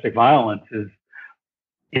of domestic violence, is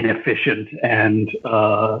inefficient and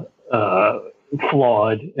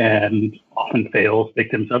flawed and often fails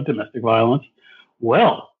victims of domestic violence,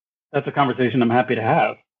 well, that's a conversation I'm happy to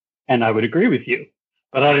have. And I would agree with you.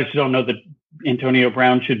 But I just don't know that Antonio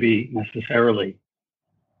Brown should be necessarily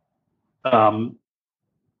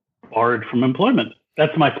barred from employment.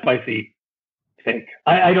 That's my spicy take.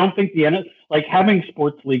 I don't think having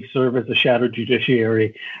sports leagues serve as a shadow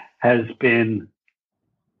judiciary has been,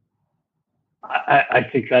 I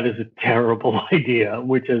think that is a terrible idea,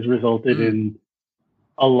 which has resulted in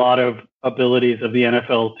a lot of abilities of the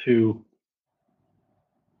NFL to,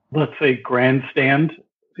 let's say, grandstand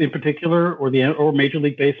in particular, or Major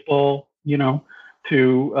League Baseball,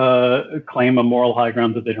 to claim a moral high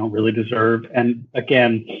ground that they don't really deserve. And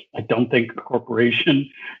again, I don't think a corporation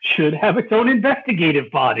should have its own investigative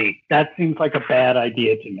body. That seems like a bad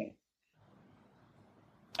idea to me.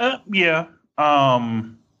 Yeah.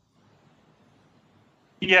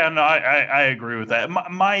 Yeah, no, I agree with that.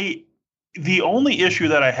 The only issue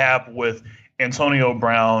that I have with Antonio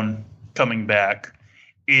Brown coming back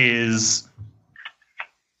is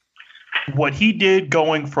what he did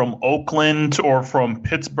going from Oakland or from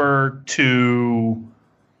Pittsburgh to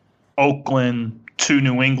Oakland to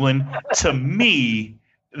New England. To me,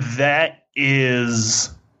 that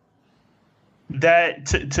is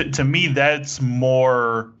to me that's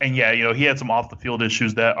more. And yeah, he had some off the field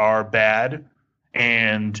issues that are bad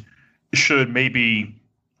and should maybe,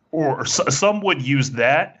 or some would use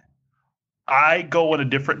that. I go in a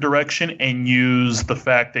different direction and use the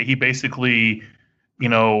fact that he basically,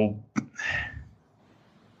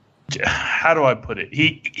 how do I put it?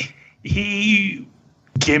 He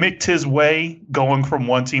gimmicked his way going from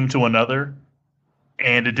one team to another,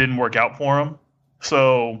 and it didn't work out for him.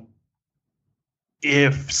 So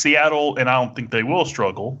if Seattle, and I don't think they will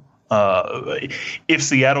struggle, if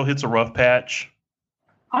Seattle hits a rough patch,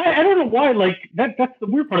 I don't know why. Like that's the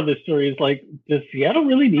weird part of this story is like, does Seattle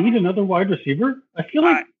really need another wide receiver? I feel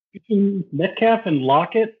like between Metcalf and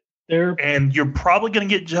Lockett, and you're probably going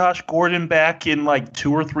to get Josh Gordon back in like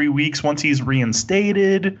 2 or 3 weeks once he's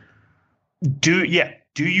reinstated. Do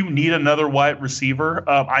you need another wide receiver?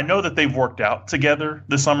 I know that they've worked out together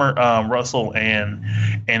this summer, Russell and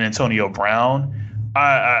Antonio Brown.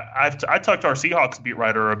 I talked to our Seahawks beat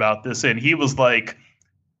writer about this, and he was like,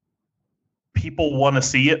 people want to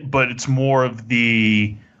see it, but it's more of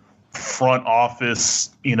the front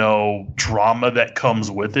office, drama that comes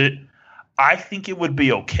with it. I think it would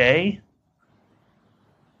be okay,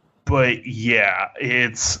 but yeah,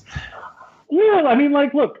 it's. Yeah, I mean,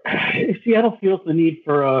 like, look, if Seattle feels the need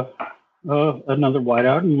for another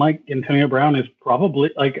wideout, and like Antonio Brown is probably,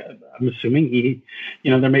 like, I'm assuming he,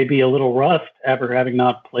 there may be a little rust after having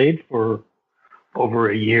not played for over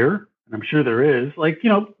a year, and I'm sure there is. Like,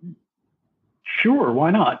 sure, why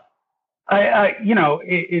not?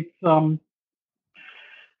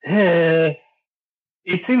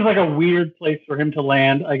 It seems like a weird place for him to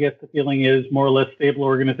land. I guess the feeling is more or less stable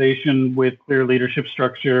organization with clear leadership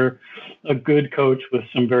structure, a good coach with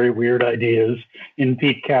some very weird ideas in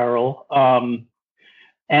Pete Carroll.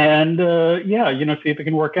 See if it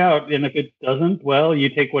can work out. And if it doesn't, well, you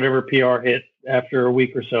take whatever PR hit after a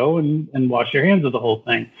week or so and wash your hands of the whole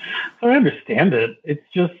thing. So I understand it. It's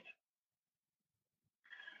just,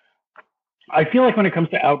 I feel like when it comes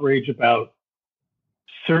to outrage about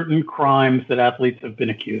certain crimes that athletes have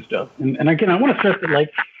been accused of. And again, I want to stress that,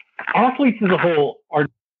 like, athletes as a whole are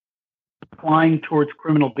inclined towards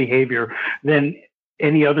criminal behavior than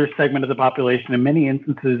any other segment of the population. In many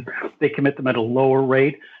instances, they commit them at a lower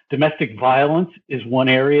rate. Domestic violence is one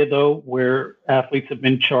area, though, where athletes have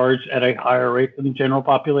been charged at a higher rate than the general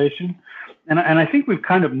population. And I think we've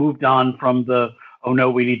kind of moved on from the, oh no,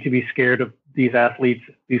 we need to be scared of these athletes,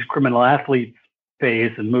 these criminal athletes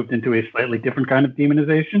phase, and moved into a slightly different kind of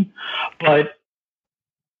demonization. But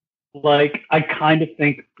like, I kind of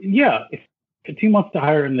think, yeah, if a team wants to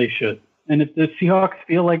hire him, they should. And if the Seahawks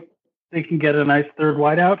feel like they can get a nice third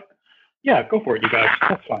wideout, yeah, go for it, you guys.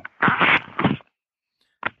 That's fine.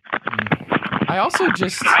 I also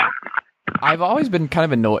I've always been kind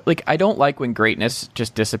of annoyed. Like, I don't like when greatness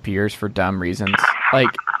just disappears for dumb reasons. Like,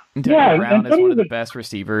 Antonio Brown is one of the best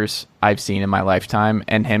receivers I've seen in my lifetime,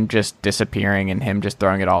 and him just disappearing and him just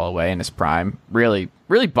throwing it all away in his prime really,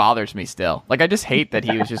 really bothers me still. Like, I just hate that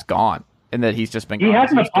he was just gone and that he's just been gone. He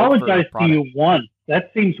hasn't apologized to you once.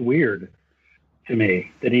 That seems weird to me,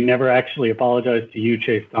 that he never actually apologized to you,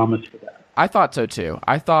 Chase Thomas, for that. I thought so too.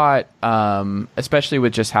 I thought, especially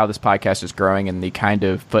with just how this podcast is growing and the kind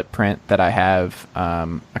of footprint that I have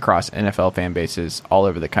across NFL fan bases all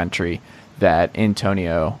over the country, that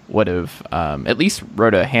Antonio would have at least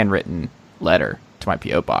wrote a handwritten letter to my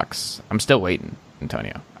P.O. box. I'm still waiting,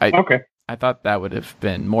 Antonio. Okay. I thought that would have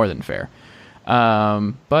been more than fair.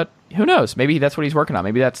 But who knows? Maybe that's what he's working on.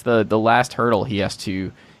 Maybe that's the last hurdle he has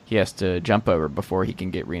to jump over before he can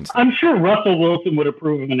get reinstated. I'm sure Russell Wilson would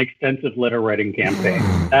approve of an extensive letter writing campaign.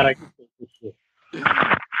 That I can say.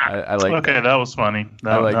 I like. Okay, that was funny.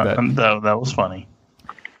 I like that. That was funny.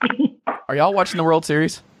 Are y'all watching the World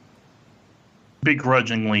Series?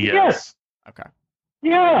 Begrudgingly, yes. Yes. Okay.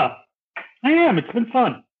 Yeah, I am. It's been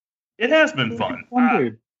fun. It has been fun. Fun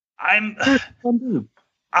dude. Fun dude.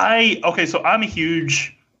 So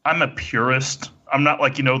I'm a purist. I'm not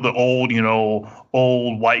like, the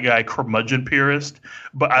old white guy curmudgeon purist,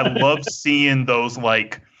 but I love seeing those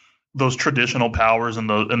traditional powers and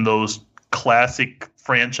those classic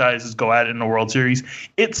franchises go at it in the World Series.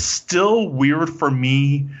 It's still weird for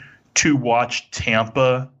me to watch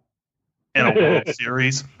Tampa in a World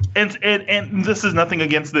Series. And this is nothing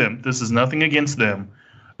against them.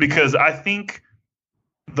 Because I think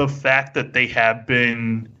the fact that they have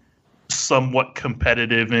been somewhat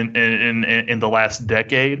competitive in the last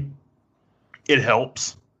decade, it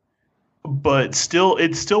helps. But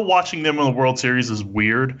it's still watching them in the World Series is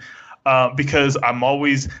weird, because I'm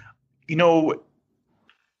always, the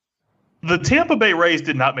Tampa Bay Rays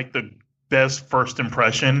did not make the best first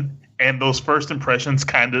impression, and those first impressions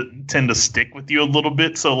kind of tend to stick with you a little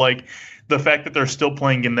bit. So like the fact that they're still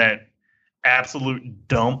playing in that absolute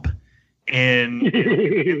dump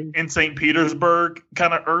in St. Petersburg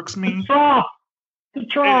kind of irks me. The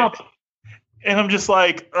drop. And I'm just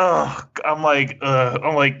like, ugh. I'm like,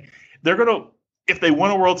 they're gonna, if they win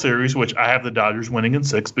a World Series, which I have the Dodgers winning in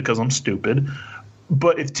 6 because I'm stupid.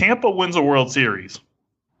 But if Tampa wins a World Series,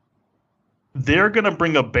 they're gonna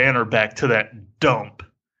bring a banner back to that dump,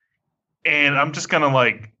 and I'm just gonna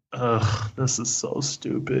like, ugh, this is so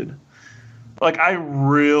stupid. Like, I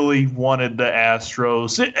really wanted the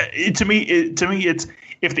Astros. To me, it's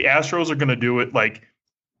if the Astros are going to do it, like,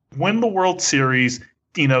 win the World Series.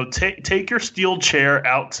 Take your steel chair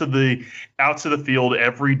out to the field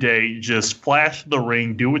every day. Just flash the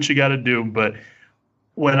ring. Do what you got to do. But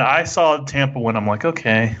when I saw Tampa win, I'm like,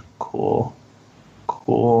 okay, cool.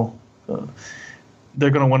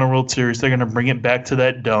 They're going to win a World Series. They're going to bring it back to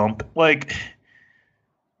that dump. Like,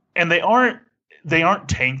 and they aren't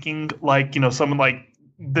tanking like, someone like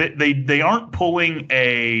they aren't pulling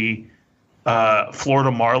a Florida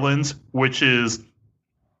Marlins, which is,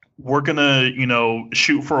 we're gonna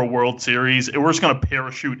shoot for a World Series and we're just gonna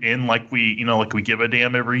parachute in like we give a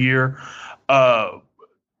damn every year.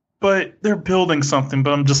 But they're building something.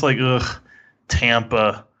 But I'm just like, ugh,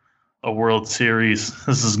 Tampa, a World Series.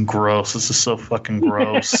 This is gross. This is so fucking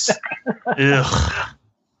gross. Ugh.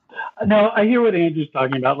 No, I hear what Andrew's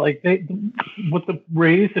talking about. Like, what the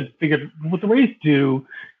Rays do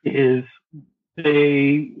is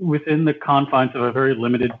they, within the confines of a very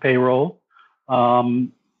limited payroll,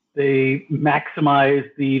 they maximize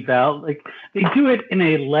the value. Like, they do it in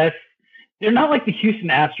a less. They're not like the Houston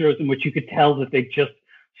Astros, in which you could tell that they just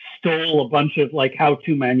stole a bunch of like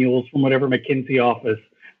how-to manuals from whatever McKinsey office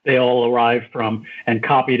they all arrived from and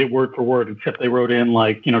copied it word for word, except they wrote in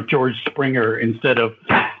like George Springer instead of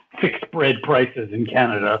fixed bread prices in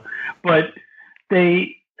Canada. But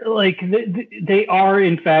they are,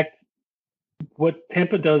 in fact, what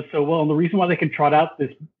Tampa does so well. And the reason why they can trot out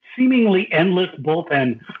this seemingly endless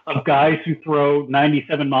bullpen of guys who throw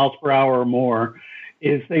 97 miles per hour or more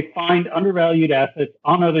is they find undervalued assets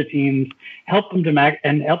on other teams, help them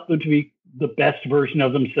to be the best version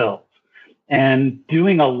of themselves. And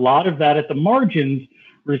doing a lot of that at the margins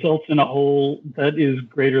results in a whole that is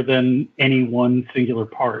greater than any one singular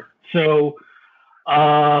part. So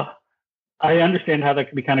I understand how that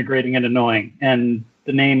can be kind of grating and annoying. And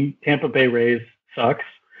the name Tampa Bay Rays sucks,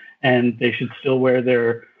 and they should still wear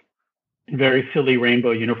their very silly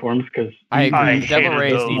rainbow uniforms because I agree. Devil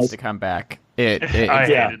Rays those. needs to come back. I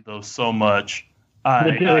hated those so much.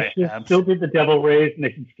 They should still do the Devil Rays, and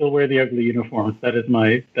they should still wear the ugly uniforms. That is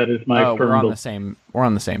my Oh, firm we're on belief. we're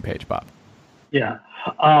on the same page, Bob. Yeah.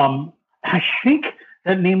 I think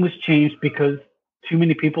that name was changed because too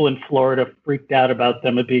many people in Florida freaked out about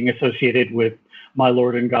them being associated with my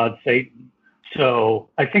Lord and God Satan. So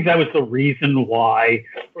I think that was the reason why,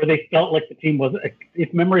 or they felt like the team was,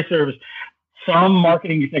 if memory serves, some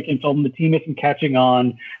marketing executive told them the team isn't catching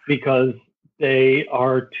on because they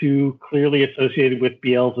are too clearly associated with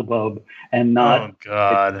Beelzebub and not. Oh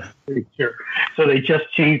God! So they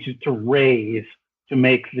just changed it to Rays to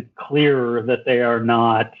make it clearer that they are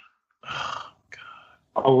not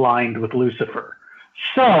aligned with Lucifer.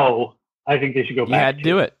 So I think they should go back. You had to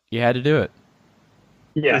do it. You had to do it.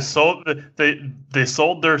 Yeah. They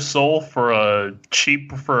sold their soul for a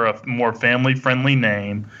more family friendly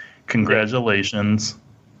name. Congratulations.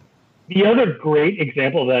 The other great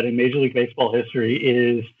example of that in Major League Baseball history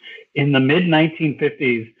is in the mid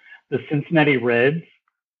 1950s, the Cincinnati Reds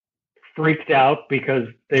freaked out because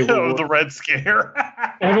they were the Red Scare.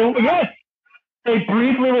 Yes, they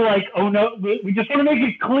briefly were like, "Oh no, we just want to make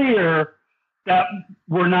it clear that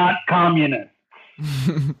we're not communists.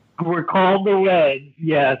 We're called the Reds,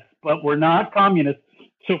 yes, but we're not communists."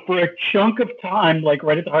 So for a chunk of time, like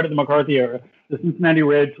right at the heart of the McCarthy era, the Cincinnati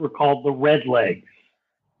Reds were called the Red Legs.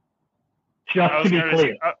 Just to be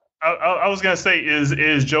clear. I was gonna say,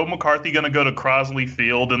 is Joe McCarthy gonna go to Crosley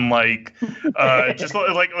Field and just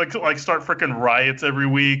like start freaking riots every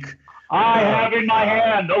week? I have in my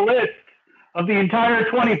hand a list of the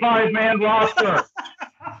entire 25-man roster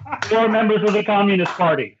who are members of the Communist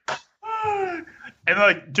Party.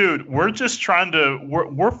 And dude, we're just trying to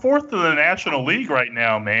we're fourth in the National League right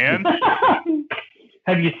now, man.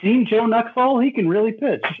 Have you seen Joe Nuxall? He can really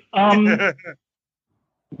pitch.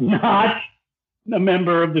 Not a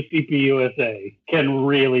member of the CPUSA, can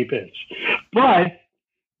really pitch. But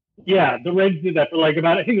yeah, the Reds did that for I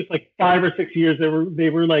think it was 5 or 6 years. They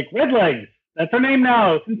were like, Red Legs. That's our name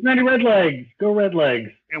now. Cincinnati Red Legs. Go Red Legs.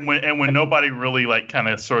 And when nobody really kind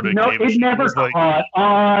of sort of no, gave it never caught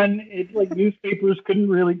on. It's newspapers couldn't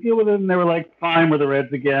really deal with it, and they were like, fine, we're the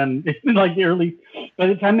Reds again. It's been early. By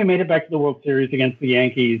the time they made it back to the World Series against the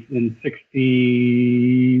Yankees in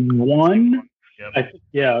 '61.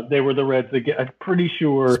 Yep. They were the Reds again. I'm pretty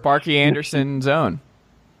sure. Sparky Anderson's own.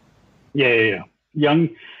 Yeah. Young,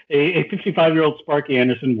 a 55-year-old Sparky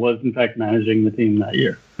Anderson was in fact managing the team that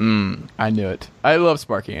year. I knew it. I love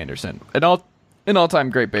Sparky Anderson. An all-time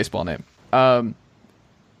great baseball name. Bob,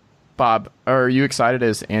 are you excited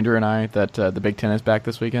as Andrew and I that the Big Ten is back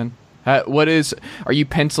this weekend? Are you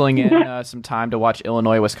penciling in some time to watch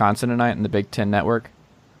Illinois-Wisconsin tonight in the Big Ten Network?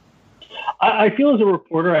 I feel as a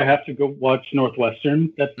reporter I have to go watch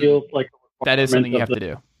Northwestern. That feels like that is something you have to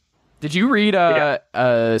do. Did you read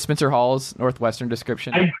Spencer Hall's Northwestern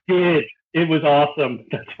description? I did. It was awesome.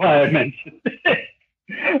 That's why I mentioned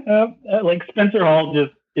it. Spencer Hall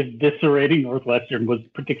just eviscerating Northwestern was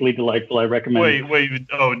particularly delightful. I recommend. Wait.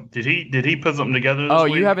 Oh, did he put something together? This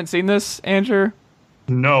week? You haven't seen this, Andrew?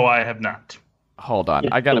 No, I have not. Hold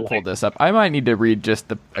on, I gotta pull this up. I might need to read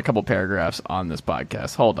just a couple paragraphs on this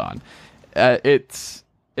podcast. Hold on. It's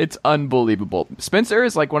unbelievable. Spencer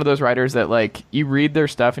is one of those writers that you read their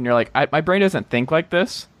stuff and you're like, my brain doesn't think like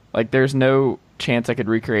this. There's no chance I could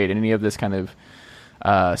recreate any of this kind of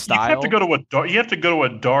style. You have to go to a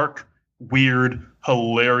dark, weird,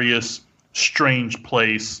 hilarious, strange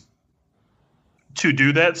place to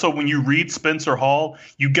do that. So when you read Spencer Hall,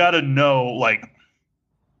 you got to know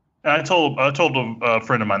I told a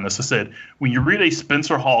friend of mine this. I said, when you read a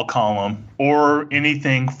Spencer Hall column or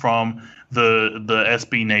anything from the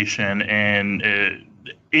SB Nation and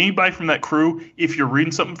anybody from that crew, if you're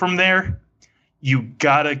reading something from there, you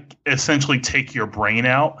gotta essentially take your brain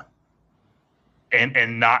out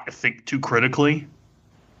and not think too critically,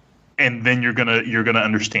 and then you're gonna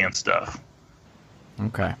understand stuff.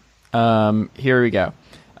 Okay. Here we go.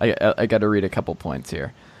 I got to read a couple points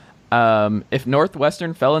here. If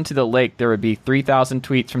Northwestern fell into the lake, there would be 3,000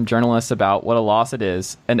 tweets from journalists about what a loss it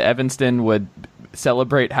is, and Evanston would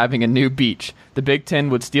celebrate having a new beach. The Big Ten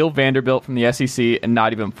would steal Vanderbilt from the SEC and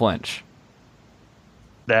not even flinch.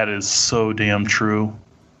 That is so damn true.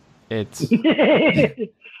 It's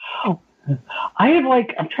I have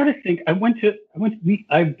I'm trying to think. I went to,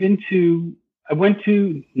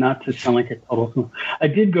 not to sound like a total, I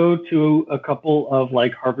did go to a couple of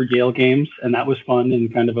like Harvard Yale games, and that was fun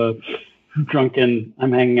and kind of a drunken,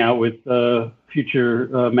 I'm hanging out with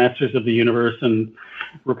future masters of the universe and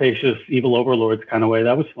rapacious evil overlords kind of way.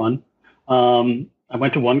 That was fun. I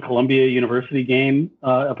went to one Columbia University game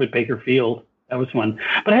up at Baker Field. That was fun.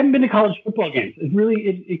 But I haven't been to college football games.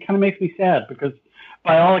 It kind of makes me sad because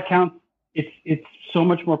by all accounts, it's so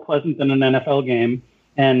much more pleasant than an NFL game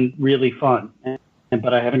and really fun.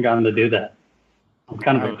 But I haven't gotten to do that. I'm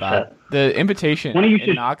kind of upset. The invitation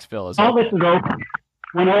in Knoxville is all this is over.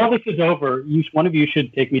 When all this is over, one of you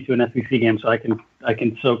should take me to an SVG game so I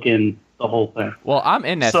can soak in the whole thing. Well, I'm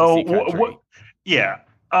in SEC country.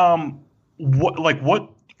 What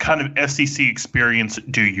kind of SEC experience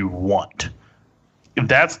do you want?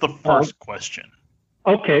 That's the first question.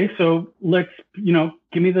 Okay, so let's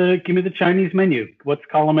give me the Chinese menu. What's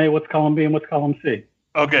column A? What's column B? And what's column C?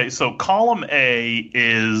 Okay, so column A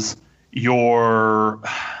is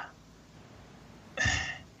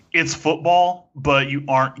it's football, but you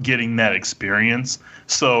aren't getting that experience.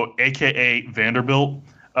 So, AKA Vanderbilt,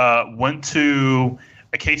 went to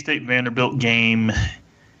a K-State Vanderbilt game,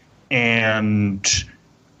 and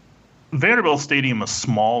Vanderbilt Stadium is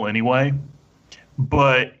small anyway,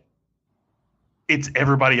 but it's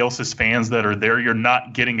everybody else's fans that are there. You're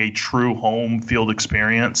not getting a true home field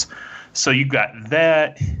experience. So you got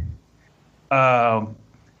that.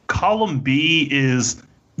 Column B is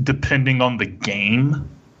depending on the game.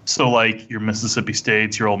 So like your Mississippi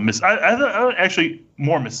States, your Ole Miss. I actually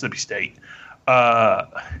more Mississippi State.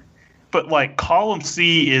 But like column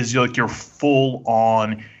C is like your full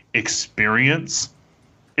on experience.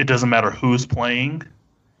 It doesn't matter who's playing.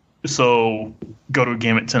 So go to a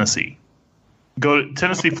game at Tennessee. Go to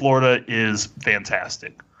Tennessee, Florida is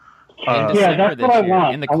fantastic. That's what I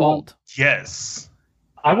want. In the cold. Yes.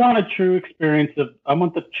 I want a true experience I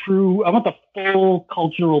want the full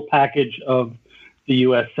cultural package of the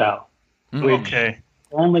U.S. South. Which okay.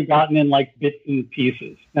 I've only gotten in like bits and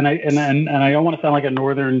pieces. And I don't want to sound like a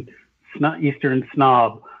Eastern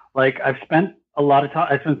snob. Like I've spent a lot of time.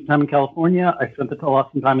 I spent some time in California. I spent a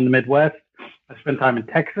lot of time in the Midwest. I spent time in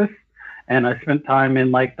Texas. And I spent time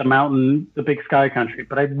in like the big sky country,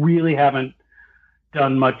 but I really haven't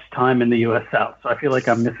done much time in the U.S. South. So I feel like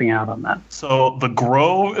I'm missing out on that. So the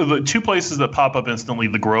Grove, the two places that pop up instantly,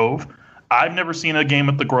 the Grove. I've never seen a game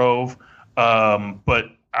at the Grove, but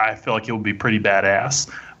I feel like it would be pretty badass.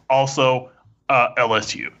 Also,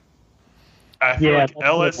 LSU. I feel like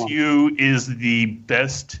LSU is the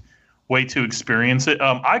best way to experience it.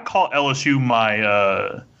 I call LSU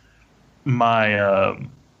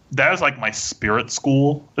that is like my spirit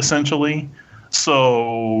school, essentially.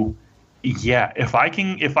 So, yeah, if I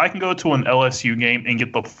can go to an LSU game and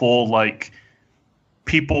get the full like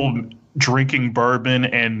people drinking bourbon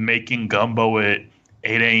and making gumbo at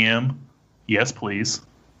 8 a.m., yes, please,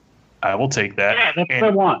 I will take that. Yeah, that's what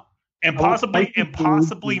I want. And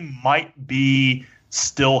possibly might be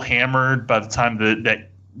still hammered by the time that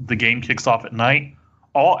the game kicks off at night.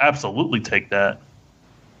 I'll absolutely take that.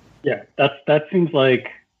 Yeah, that seems like.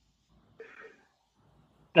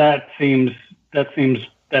 That seems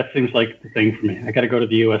like the thing for me. I got to go to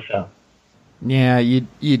the U.S. South. Yeah,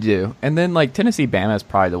 you do. And then like Tennessee Bama is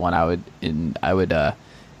probably the one I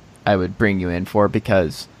would bring you in for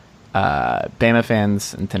because Bama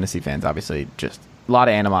fans and Tennessee fans obviously just a lot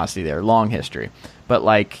of animosity there, long history. But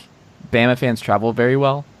like Bama fans travel very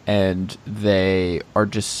well and they are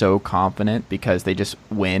just so confident because they just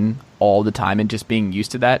win all the time and just being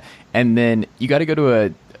used to that. And then you got to go to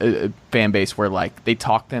a fan base where like they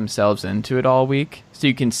talk themselves into it all week, so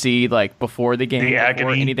you can see like before the game,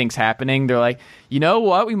 before anything's happening, they're like, you know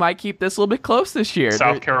what, we might keep this a little bit close this year.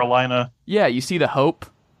 South Carolina. Yeah, you see the hope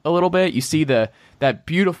a little bit. You see that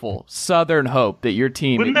beautiful Southern hope that your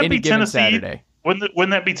team wouldn't that any be given Tennessee? Saturday. Wouldn't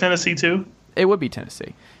that be Tennessee too? It would be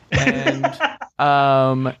Tennessee.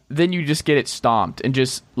 And then you just get it stomped and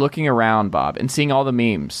just looking around, Bob, and seeing all the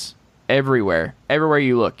memes everywhere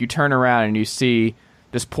you look, you turn around and you see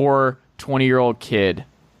this poor 20-year-old kid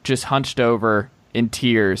just hunched over in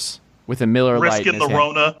tears with a Miller Lite in his hand.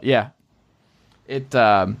 Rona. Yeah. It's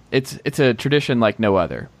a tradition like no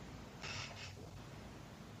other.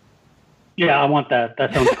 Yeah, I want that.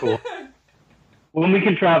 That sounds cool. When we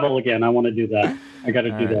can travel again, I want to do that. I got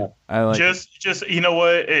to do that. I like just you know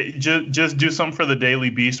what? Just do something for the Daily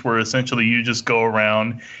Beast where essentially you just go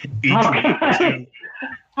around each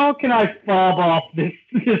how can I fob off this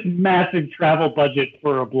massive travel budget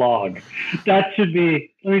for a blog? That should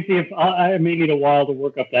be. Let me see if I may need a while to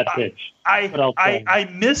work up that pitch. I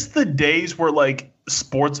miss the days where like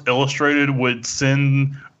Sports Illustrated would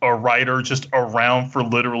send a writer just around for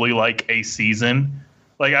literally like a season.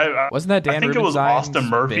 Like wasn't that Dan I think it was Rubenstein's Austin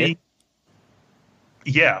Murphy. bit?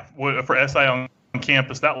 Yeah, for SI on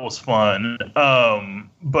campus, that was fun.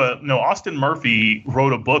 But no, Austin Murphy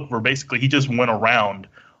wrote a book where basically he just went around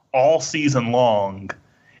all season long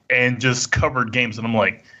and just covered games. And I'm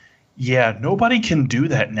like, yeah, nobody can do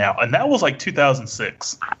that now. And that was like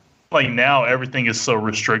 2006. Like now everything is so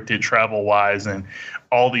restricted travel wise, and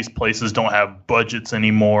all these places don't have budgets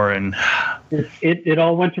anymore. And it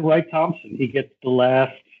all went to Wright Thompson. He gets the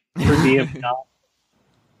last per diem.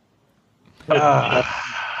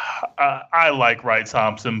 I like Wright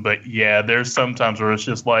Thompson, but yeah, there's sometimes where it's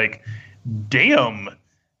just like, damn.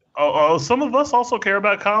 Some of us also care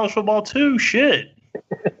about college football too. Shit.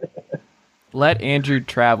 Let Andrew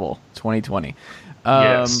travel 2020.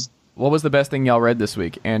 Yes. What was the best thing y'all read this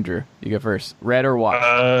week? Andrew, you go first. Read or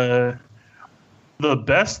watched? The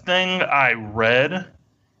best thing I read,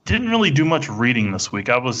 didn't really do much reading this week.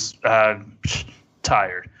 I was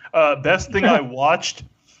tired. Best thing I watched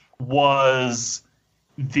was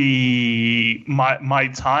my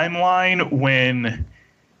timeline when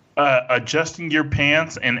adjusting your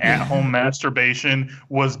pants and at-home masturbation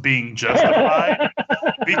was being justified.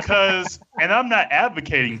 Because, and I'm not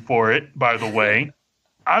advocating for it, by the way,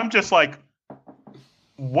 I'm just like,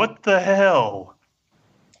 what the hell?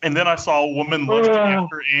 And then I saw a woman lusting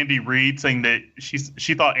after Andy Reid, saying that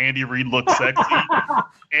she thought Andy Reid looked sexy.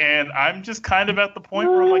 And I'm just kind of at the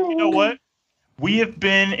point where I'm like, you know what? We have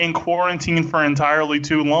been in quarantine for entirely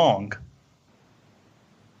too long.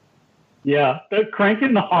 Yeah, the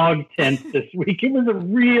Cranking the Hog tent this week. It was a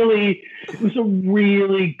really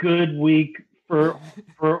good week for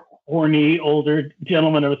horny older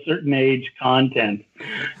gentlemen of a certain age content.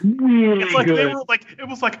 Really it's like good. They were like, it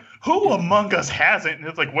was like, who among us hasn't? And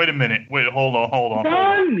it's like, wait a minute, hold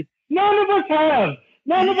on. None of us have.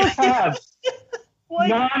 None of us have.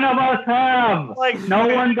 Like, no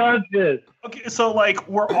one does this. Okay, so like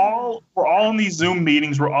we're all in these Zoom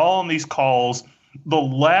meetings, we're all on these calls. The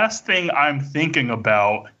last thing I'm thinking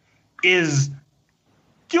about is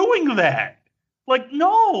doing that. Like,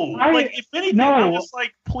 no. If anything, I'm just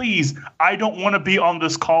like, please, I don't want to be on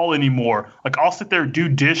this call anymore. Like, I'll sit there and do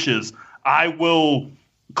dishes. I will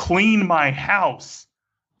clean my house.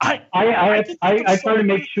 I try to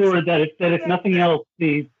make sure that if nothing else,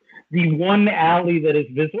 the one alley that is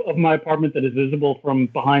visible of my apartment that is visible from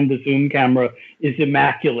behind the Zoom camera is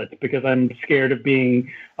immaculate, because I'm scared of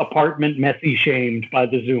being apartment messy shamed by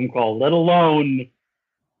the Zoom call, let alone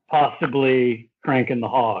possibly Cranking the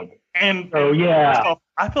Hog. And so, yeah,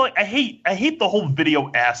 I feel like I hate the whole video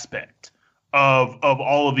aspect of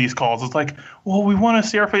all of these calls. It's like, well, we want to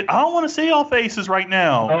see our face. I don't want to see all faces right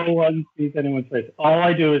now. No one sees anyone's face. All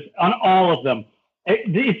I do is on all of them.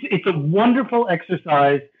 It's a wonderful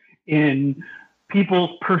exercise in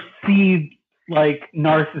people's perceived like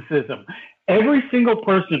narcissism. Every single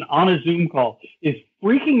person on a Zoom call is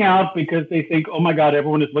freaking out because they think, oh my God,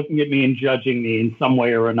 everyone is looking at me and judging me in some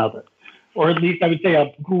way or another. Or at least I would say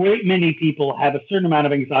a great many people have a certain amount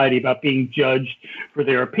of anxiety about being judged for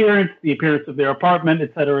their appearance, the appearance of their apartment,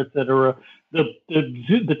 et cetera, et cetera.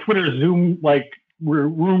 The Twitter Zoom like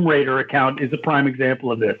room rater account is a prime example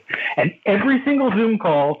of this. And every single Zoom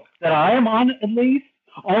call that I am on, at least,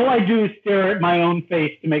 all I do is stare at my own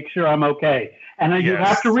face to make sure I'm okay. And you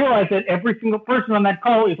have to realize that every single person on that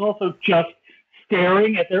call is also just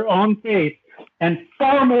staring at their own face and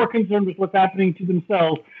far more concerned with what's happening to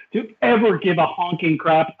themselves to ever give a honking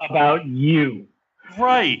crap about you.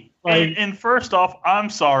 Right. And first off, I'm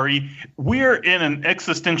sorry. We're in an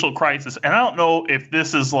existential crisis. And I don't know if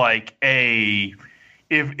this is like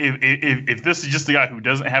if this is just the guy who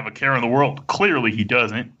doesn't have a care in the world. Clearly he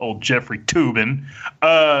doesn't. Old Jeffrey Tubin.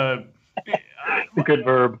 Good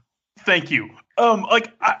verb. Thank you.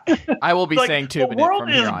 I will be saying Tubin. The world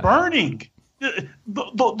is burning.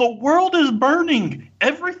 The world is burning.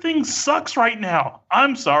 Everything sucks right now.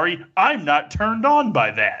 I'm sorry. I'm not turned on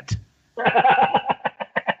by that.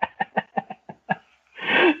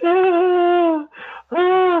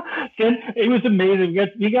 It was amazing.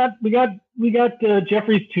 We got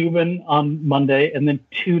Jeffrey's Tubin on Monday, and then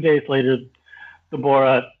 2 days later, the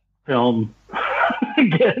Borat film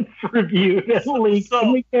gets reviewed and leaked,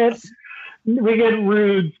 and we get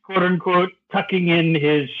Rude's quote unquote tucking in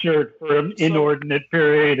his shirt for an inordinate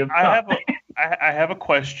period of time. I have a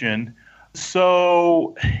question.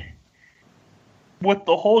 So with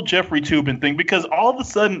the whole Jeffrey Toobin thing, because all of a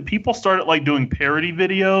sudden people started like doing parody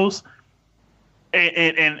videos,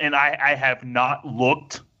 and I have not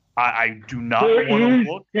looked. I do not want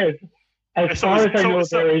to look. Yes. As far as I know,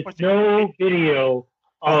 there is no video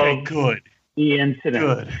of the incident.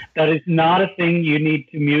 Good. That is not a thing you need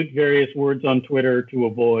to mute various words on Twitter to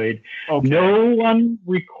avoid. Okay. No one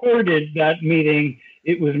recorded that meeting.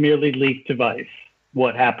 It was merely leaked to Vice,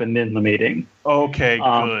 what happened in the meeting. Okay,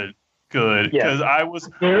 good. Because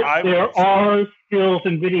There are stills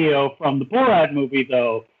and video from the Borat movie,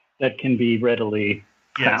 though, that can be readily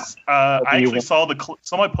Yes. found. I actually saw the clip.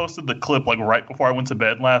 Somebody posted the clip like right before I went to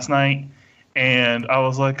bed last night, and I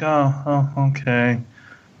was like, oh okay.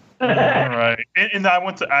 All right. And I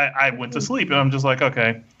went to sleep, and I'm just like,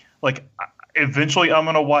 okay. Like, eventually I'm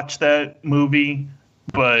going to watch that movie,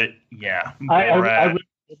 but yeah.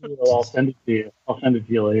 I'll send it to you. I'll send it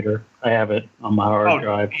to you later. I have it on my hard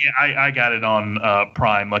drive. Yeah, I got it on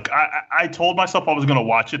Prime. Like, I told myself I was going to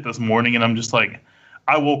watch it this morning, and I'm just like,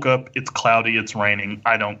 I woke up, it's cloudy, it's raining.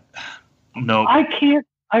 I don't know. I can't.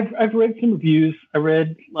 I've read some reviews. I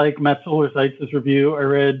read like Matt Solar-Seitz's review. I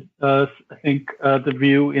read I think the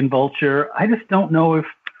review in Vulture. I just don't know if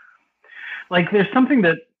like there's something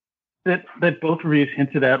that both reviews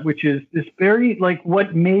hinted at, which is this very like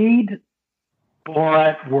what made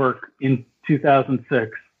Borat work in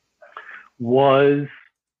 2006 was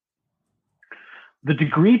the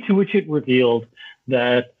degree to which it revealed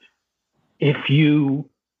that if you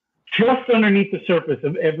just underneath the surface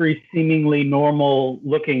of every seemingly normal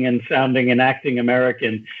looking and sounding and acting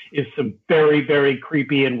American is some very, very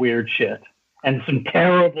creepy and weird shit and some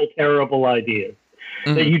terrible, terrible ideas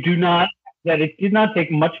that it did not take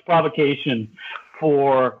much provocation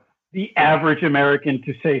for the average American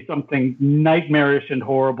to say something nightmarish and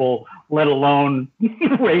horrible, let alone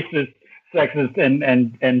racist, sexist,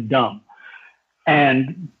 and dumb.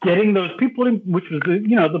 And getting those people in, which was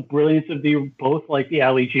the brilliance of both like the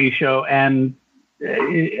Ali G show and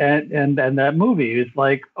that movie is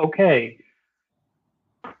like, okay,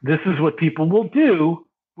 this is what people will do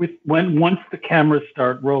once the cameras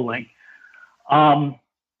start rolling. And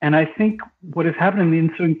I think what has happened in the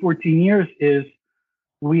ensuing 14 years is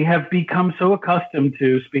we have become so accustomed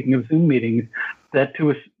to, speaking of Zoom meetings, that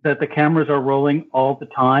the cameras are rolling all the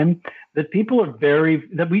time, that people are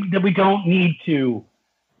that we don't need to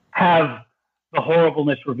have the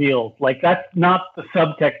horribleness revealed. Like that's not the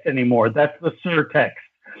subtext anymore. That's the surtext.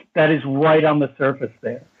 That is right on the surface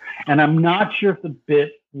there. And I'm not sure if the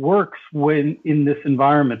bit works when in this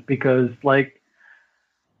environment because like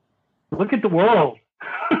look at the world.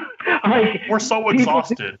 Like we're so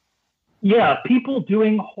exhausted. People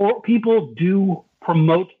do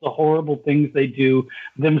promote the horrible things they do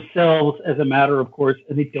themselves as a matter of course,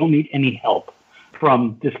 and they don't need any help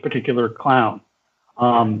from this particular clown.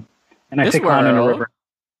 And I say clown in a river.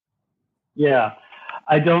 Yeah,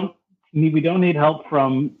 we don't need help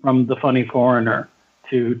from the funny foreigner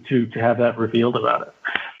to have that revealed about it.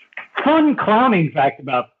 Fun clowning fact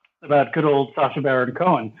about good old Sacha Baron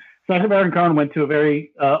Cohen. Sacha Baron Cohen went to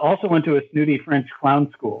a snooty French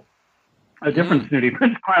clown school. A different snooty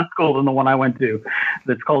French clown school than the one I went to.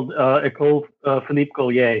 That's called École Philippe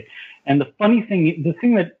Gaulier. And the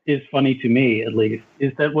thing that is funny to me, at least,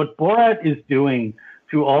 is that what Borat is doing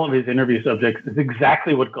to all of his interview subjects is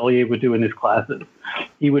exactly what Gaulier would do in his classes.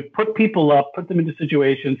 He would put people up, put them into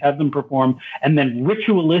situations, have them perform, and then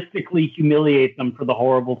ritualistically humiliate them for the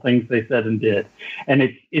horrible things they said and did. And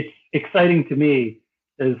it's exciting to me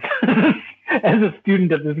as as a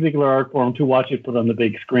student of this particular art form to watch it put on the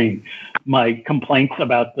big screen. My complaints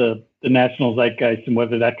about the national zeitgeist and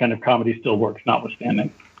whether that kind of comedy still works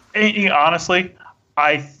notwithstanding. And honestly,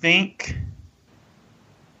 I think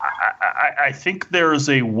there's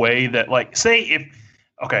a way that, like, say if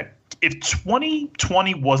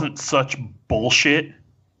 2020 wasn't such bullshit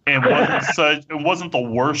and wasn't the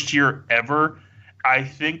worst year ever, I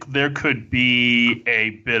think there could be a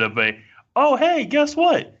bit of a, oh, hey, guess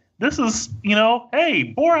what? This is,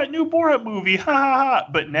 hey, new Borat movie, ha ha ha.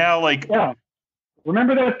 But now, like, yeah,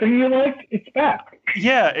 remember that thing you liked? It's back.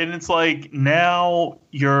 Yeah, and it's like now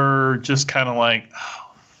you're just kind of like,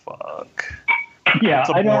 oh, fuck. Yeah,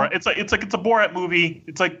 it's like it's a Borat movie.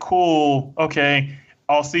 It's like, cool, okay,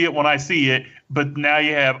 I'll see it when I see it. But now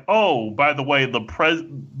you have, oh, by the way, the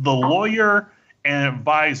lawyer and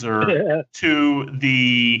advisor to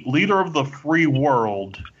the leader of the free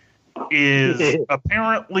world is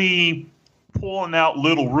apparently pulling out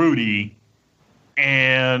little Rudy,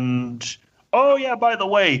 and oh yeah, by the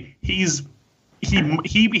way, he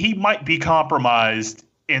might be compromised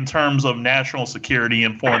in terms of national security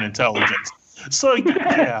and foreign intelligence. So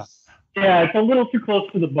yeah, Yeah, it's a little too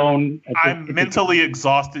close to the bone. I'm mentally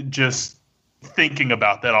exhausted just thinking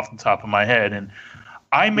about that off the top of my head, and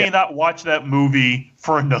I may not watch that movie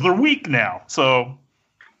for another week now. So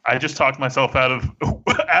I just talked myself out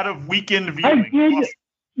of weekend viewing.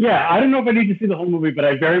 I don't know if I need to see the whole movie, but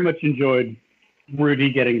I very much enjoyed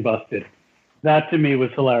Rudy getting busted. That to me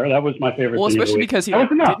was hilarious. That was my favorite. Well, thing especially because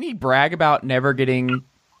didn't he brag about never getting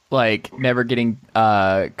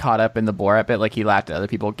caught up in the Borat bit? Like he laughed at other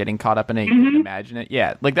people getting caught up in it. You can imagine it.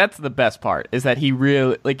 Yeah, like that's the best part is that he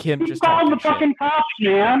really He called the fucking cops,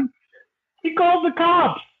 man. He called the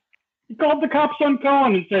cops. He called the cops on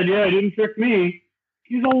Cohen and said, "Yeah, he didn't trick me.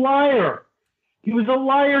 He's a liar. He was a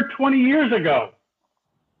liar 20 years ago.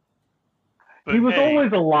 But he was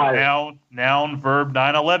always a liar." Noun, verb,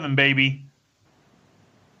 9/11, baby.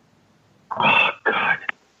 Oh God.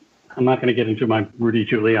 I'm not going to get into my Rudy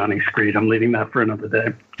Giuliani screed. I'm leaving that for another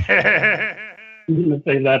day. I'm going to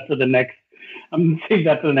save that for the next. I'm going to save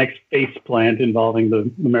that for the next face plant involving the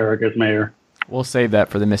America's mayor. We'll save that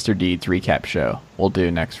for the Mr. Deeds recap show we'll do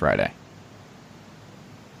next Friday.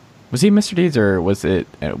 Was he Mr. Deeds or was it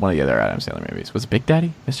one of the other Adam Sandler movies? Was it Big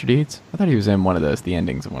Daddy, Mr. Deeds? I thought he was in one of those, the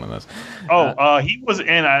endings of one of those. He was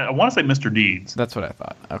in, I want to say Mr. Deeds. That's what I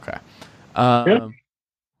thought. Okay. Really?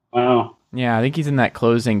 Wow. Yeah, I think he's in that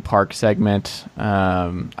closing park segment.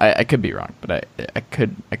 I could be wrong, but I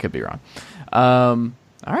could be wrong. All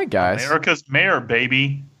right, guys. America's mayor,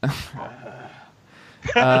 baby.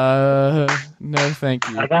 No, thank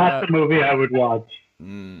you. That's the movie I would watch.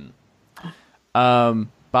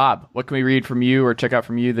 Bob, what can we read from you or check out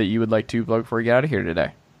from you that you would like to plug before we get out of here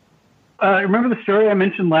today? Remember the story I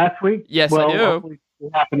mentioned last week? Yes, I do.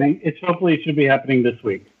 Hopefully it should be happening this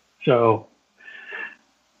week. So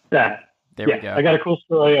that. There we go. I got a cool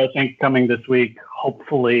story, I think, coming this week.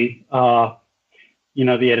 Hopefully, the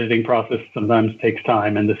editing process sometimes takes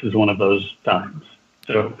time, and this is one of those times.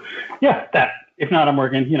 So, that. If not, I'm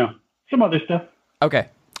working, some other stuff. Okay.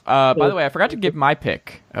 By the way, I forgot to give my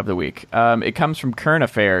pick of the week. It comes from Current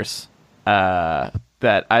Affairs. That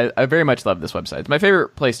I very much love this website. It's my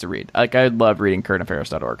favorite place to read. Like I love reading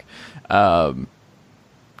currentaffairs.org.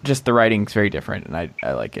 Just the writing's very different, and I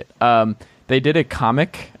like it. They did a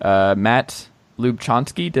comic. Matt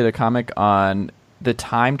Lubchansky did a comic on the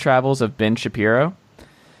time travels of Ben Shapiro.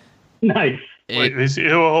 Nice.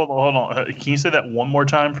 Hold on. Can you say that one more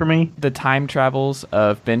time for me? The time travels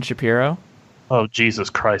of Ben Shapiro. Oh, Jesus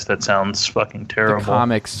Christ. That sounds fucking terrible. The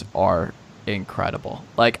comics are incredible.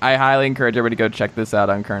 Like, I highly encourage everybody to go check this out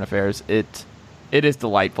on Current Affairs. It is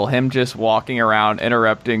delightful. Him just walking around,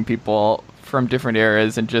 interrupting people from different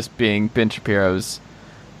eras and just being Ben Shapiro's.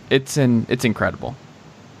 It's incredible.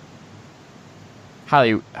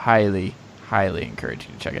 Highly encourage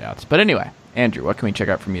you to check it out. But anyway, Andrew, what can we check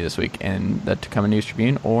out from you this week in the Tacoma News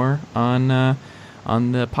Tribune or on the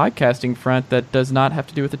podcasting front that does not have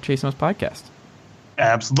to do with the Chase Thomas podcast?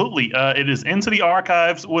 Absolutely. It is Into the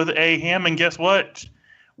Archives with a Hammond. Guess what?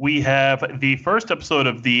 We have the first episode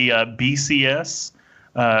of the BCS,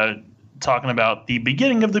 talking about the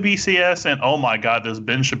beginning of the BCS, and oh my God, this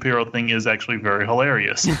Ben Shapiro thing is actually very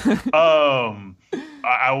hilarious.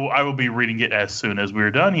 I will be reading it as soon as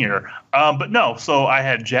we're done here. But no, so I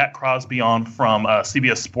had Jack Crosby on from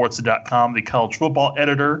CBSSports.com, the college football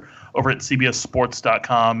editor over at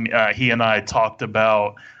CBSSports.com. He and I talked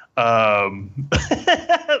about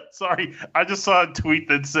sorry, I just saw a tweet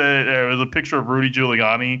that said there was a picture of Rudy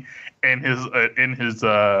Giuliani in his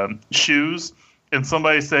shoes, and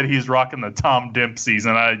somebody said he's rocking the Tom Dempsey's,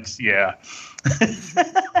 and I'm sorry.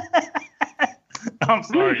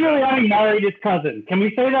 Rudy Giuliani married his cousin. Can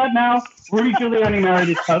we say that now? Rudy Giuliani married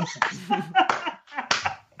his cousin.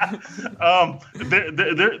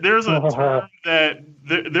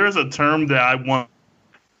 There's a term that I once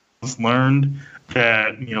learned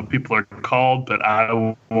that people are called, but I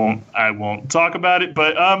won't talk about it.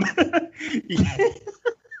 But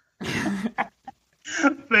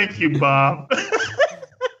thank you, Bob.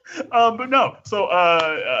 But no, so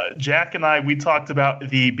Jack and we talked about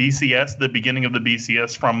the BCS, the beginning of the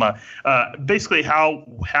BCS, from basically how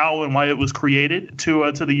and why it was created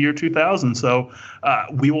to the year 2000. So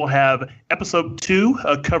we will have episode 2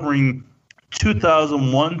 covering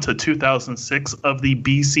 2001 to 2006 of the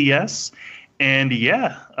BCS, and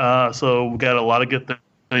so we've got a lot of good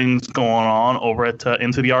things going on over at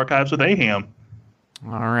Into the Archives with Aham.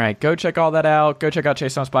 All right, go check all that out. Go check out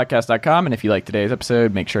ChaseThomasPodcast.com, and if you like today's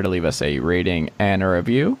episode, make sure to leave us a rating and a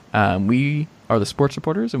review. We are the Sports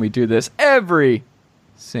Reporters, and we do this every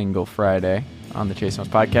single Friday on the Chase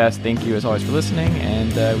Thomas Podcast. Thank you, as always, for listening,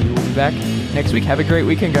 and we will be back next week. Have a great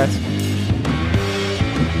weekend, guys.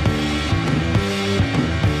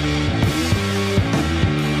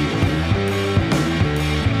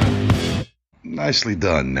 Nicely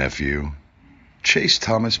done, nephew. Chase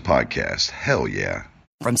Thomas Podcast. Hell yeah.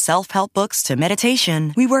 From self-help books to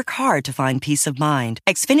meditation, we work hard to find peace of mind.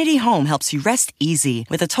 Xfinity Home helps you rest easy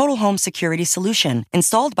with a total home security solution.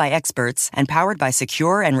 Installed by experts and powered by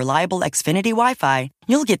secure and reliable Xfinity Wi-Fi,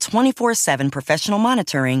 you'll get 24/7 professional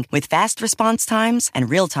monitoring with fast response times and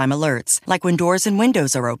real-time alerts, like when doors and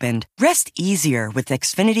windows are opened. Rest easier with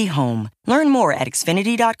Xfinity Home. Learn more at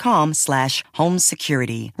xfinity.com/home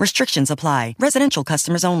security. Restrictions apply. Residential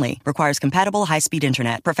customers only. Requires compatible high-speed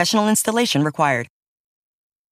internet. Professional installation required.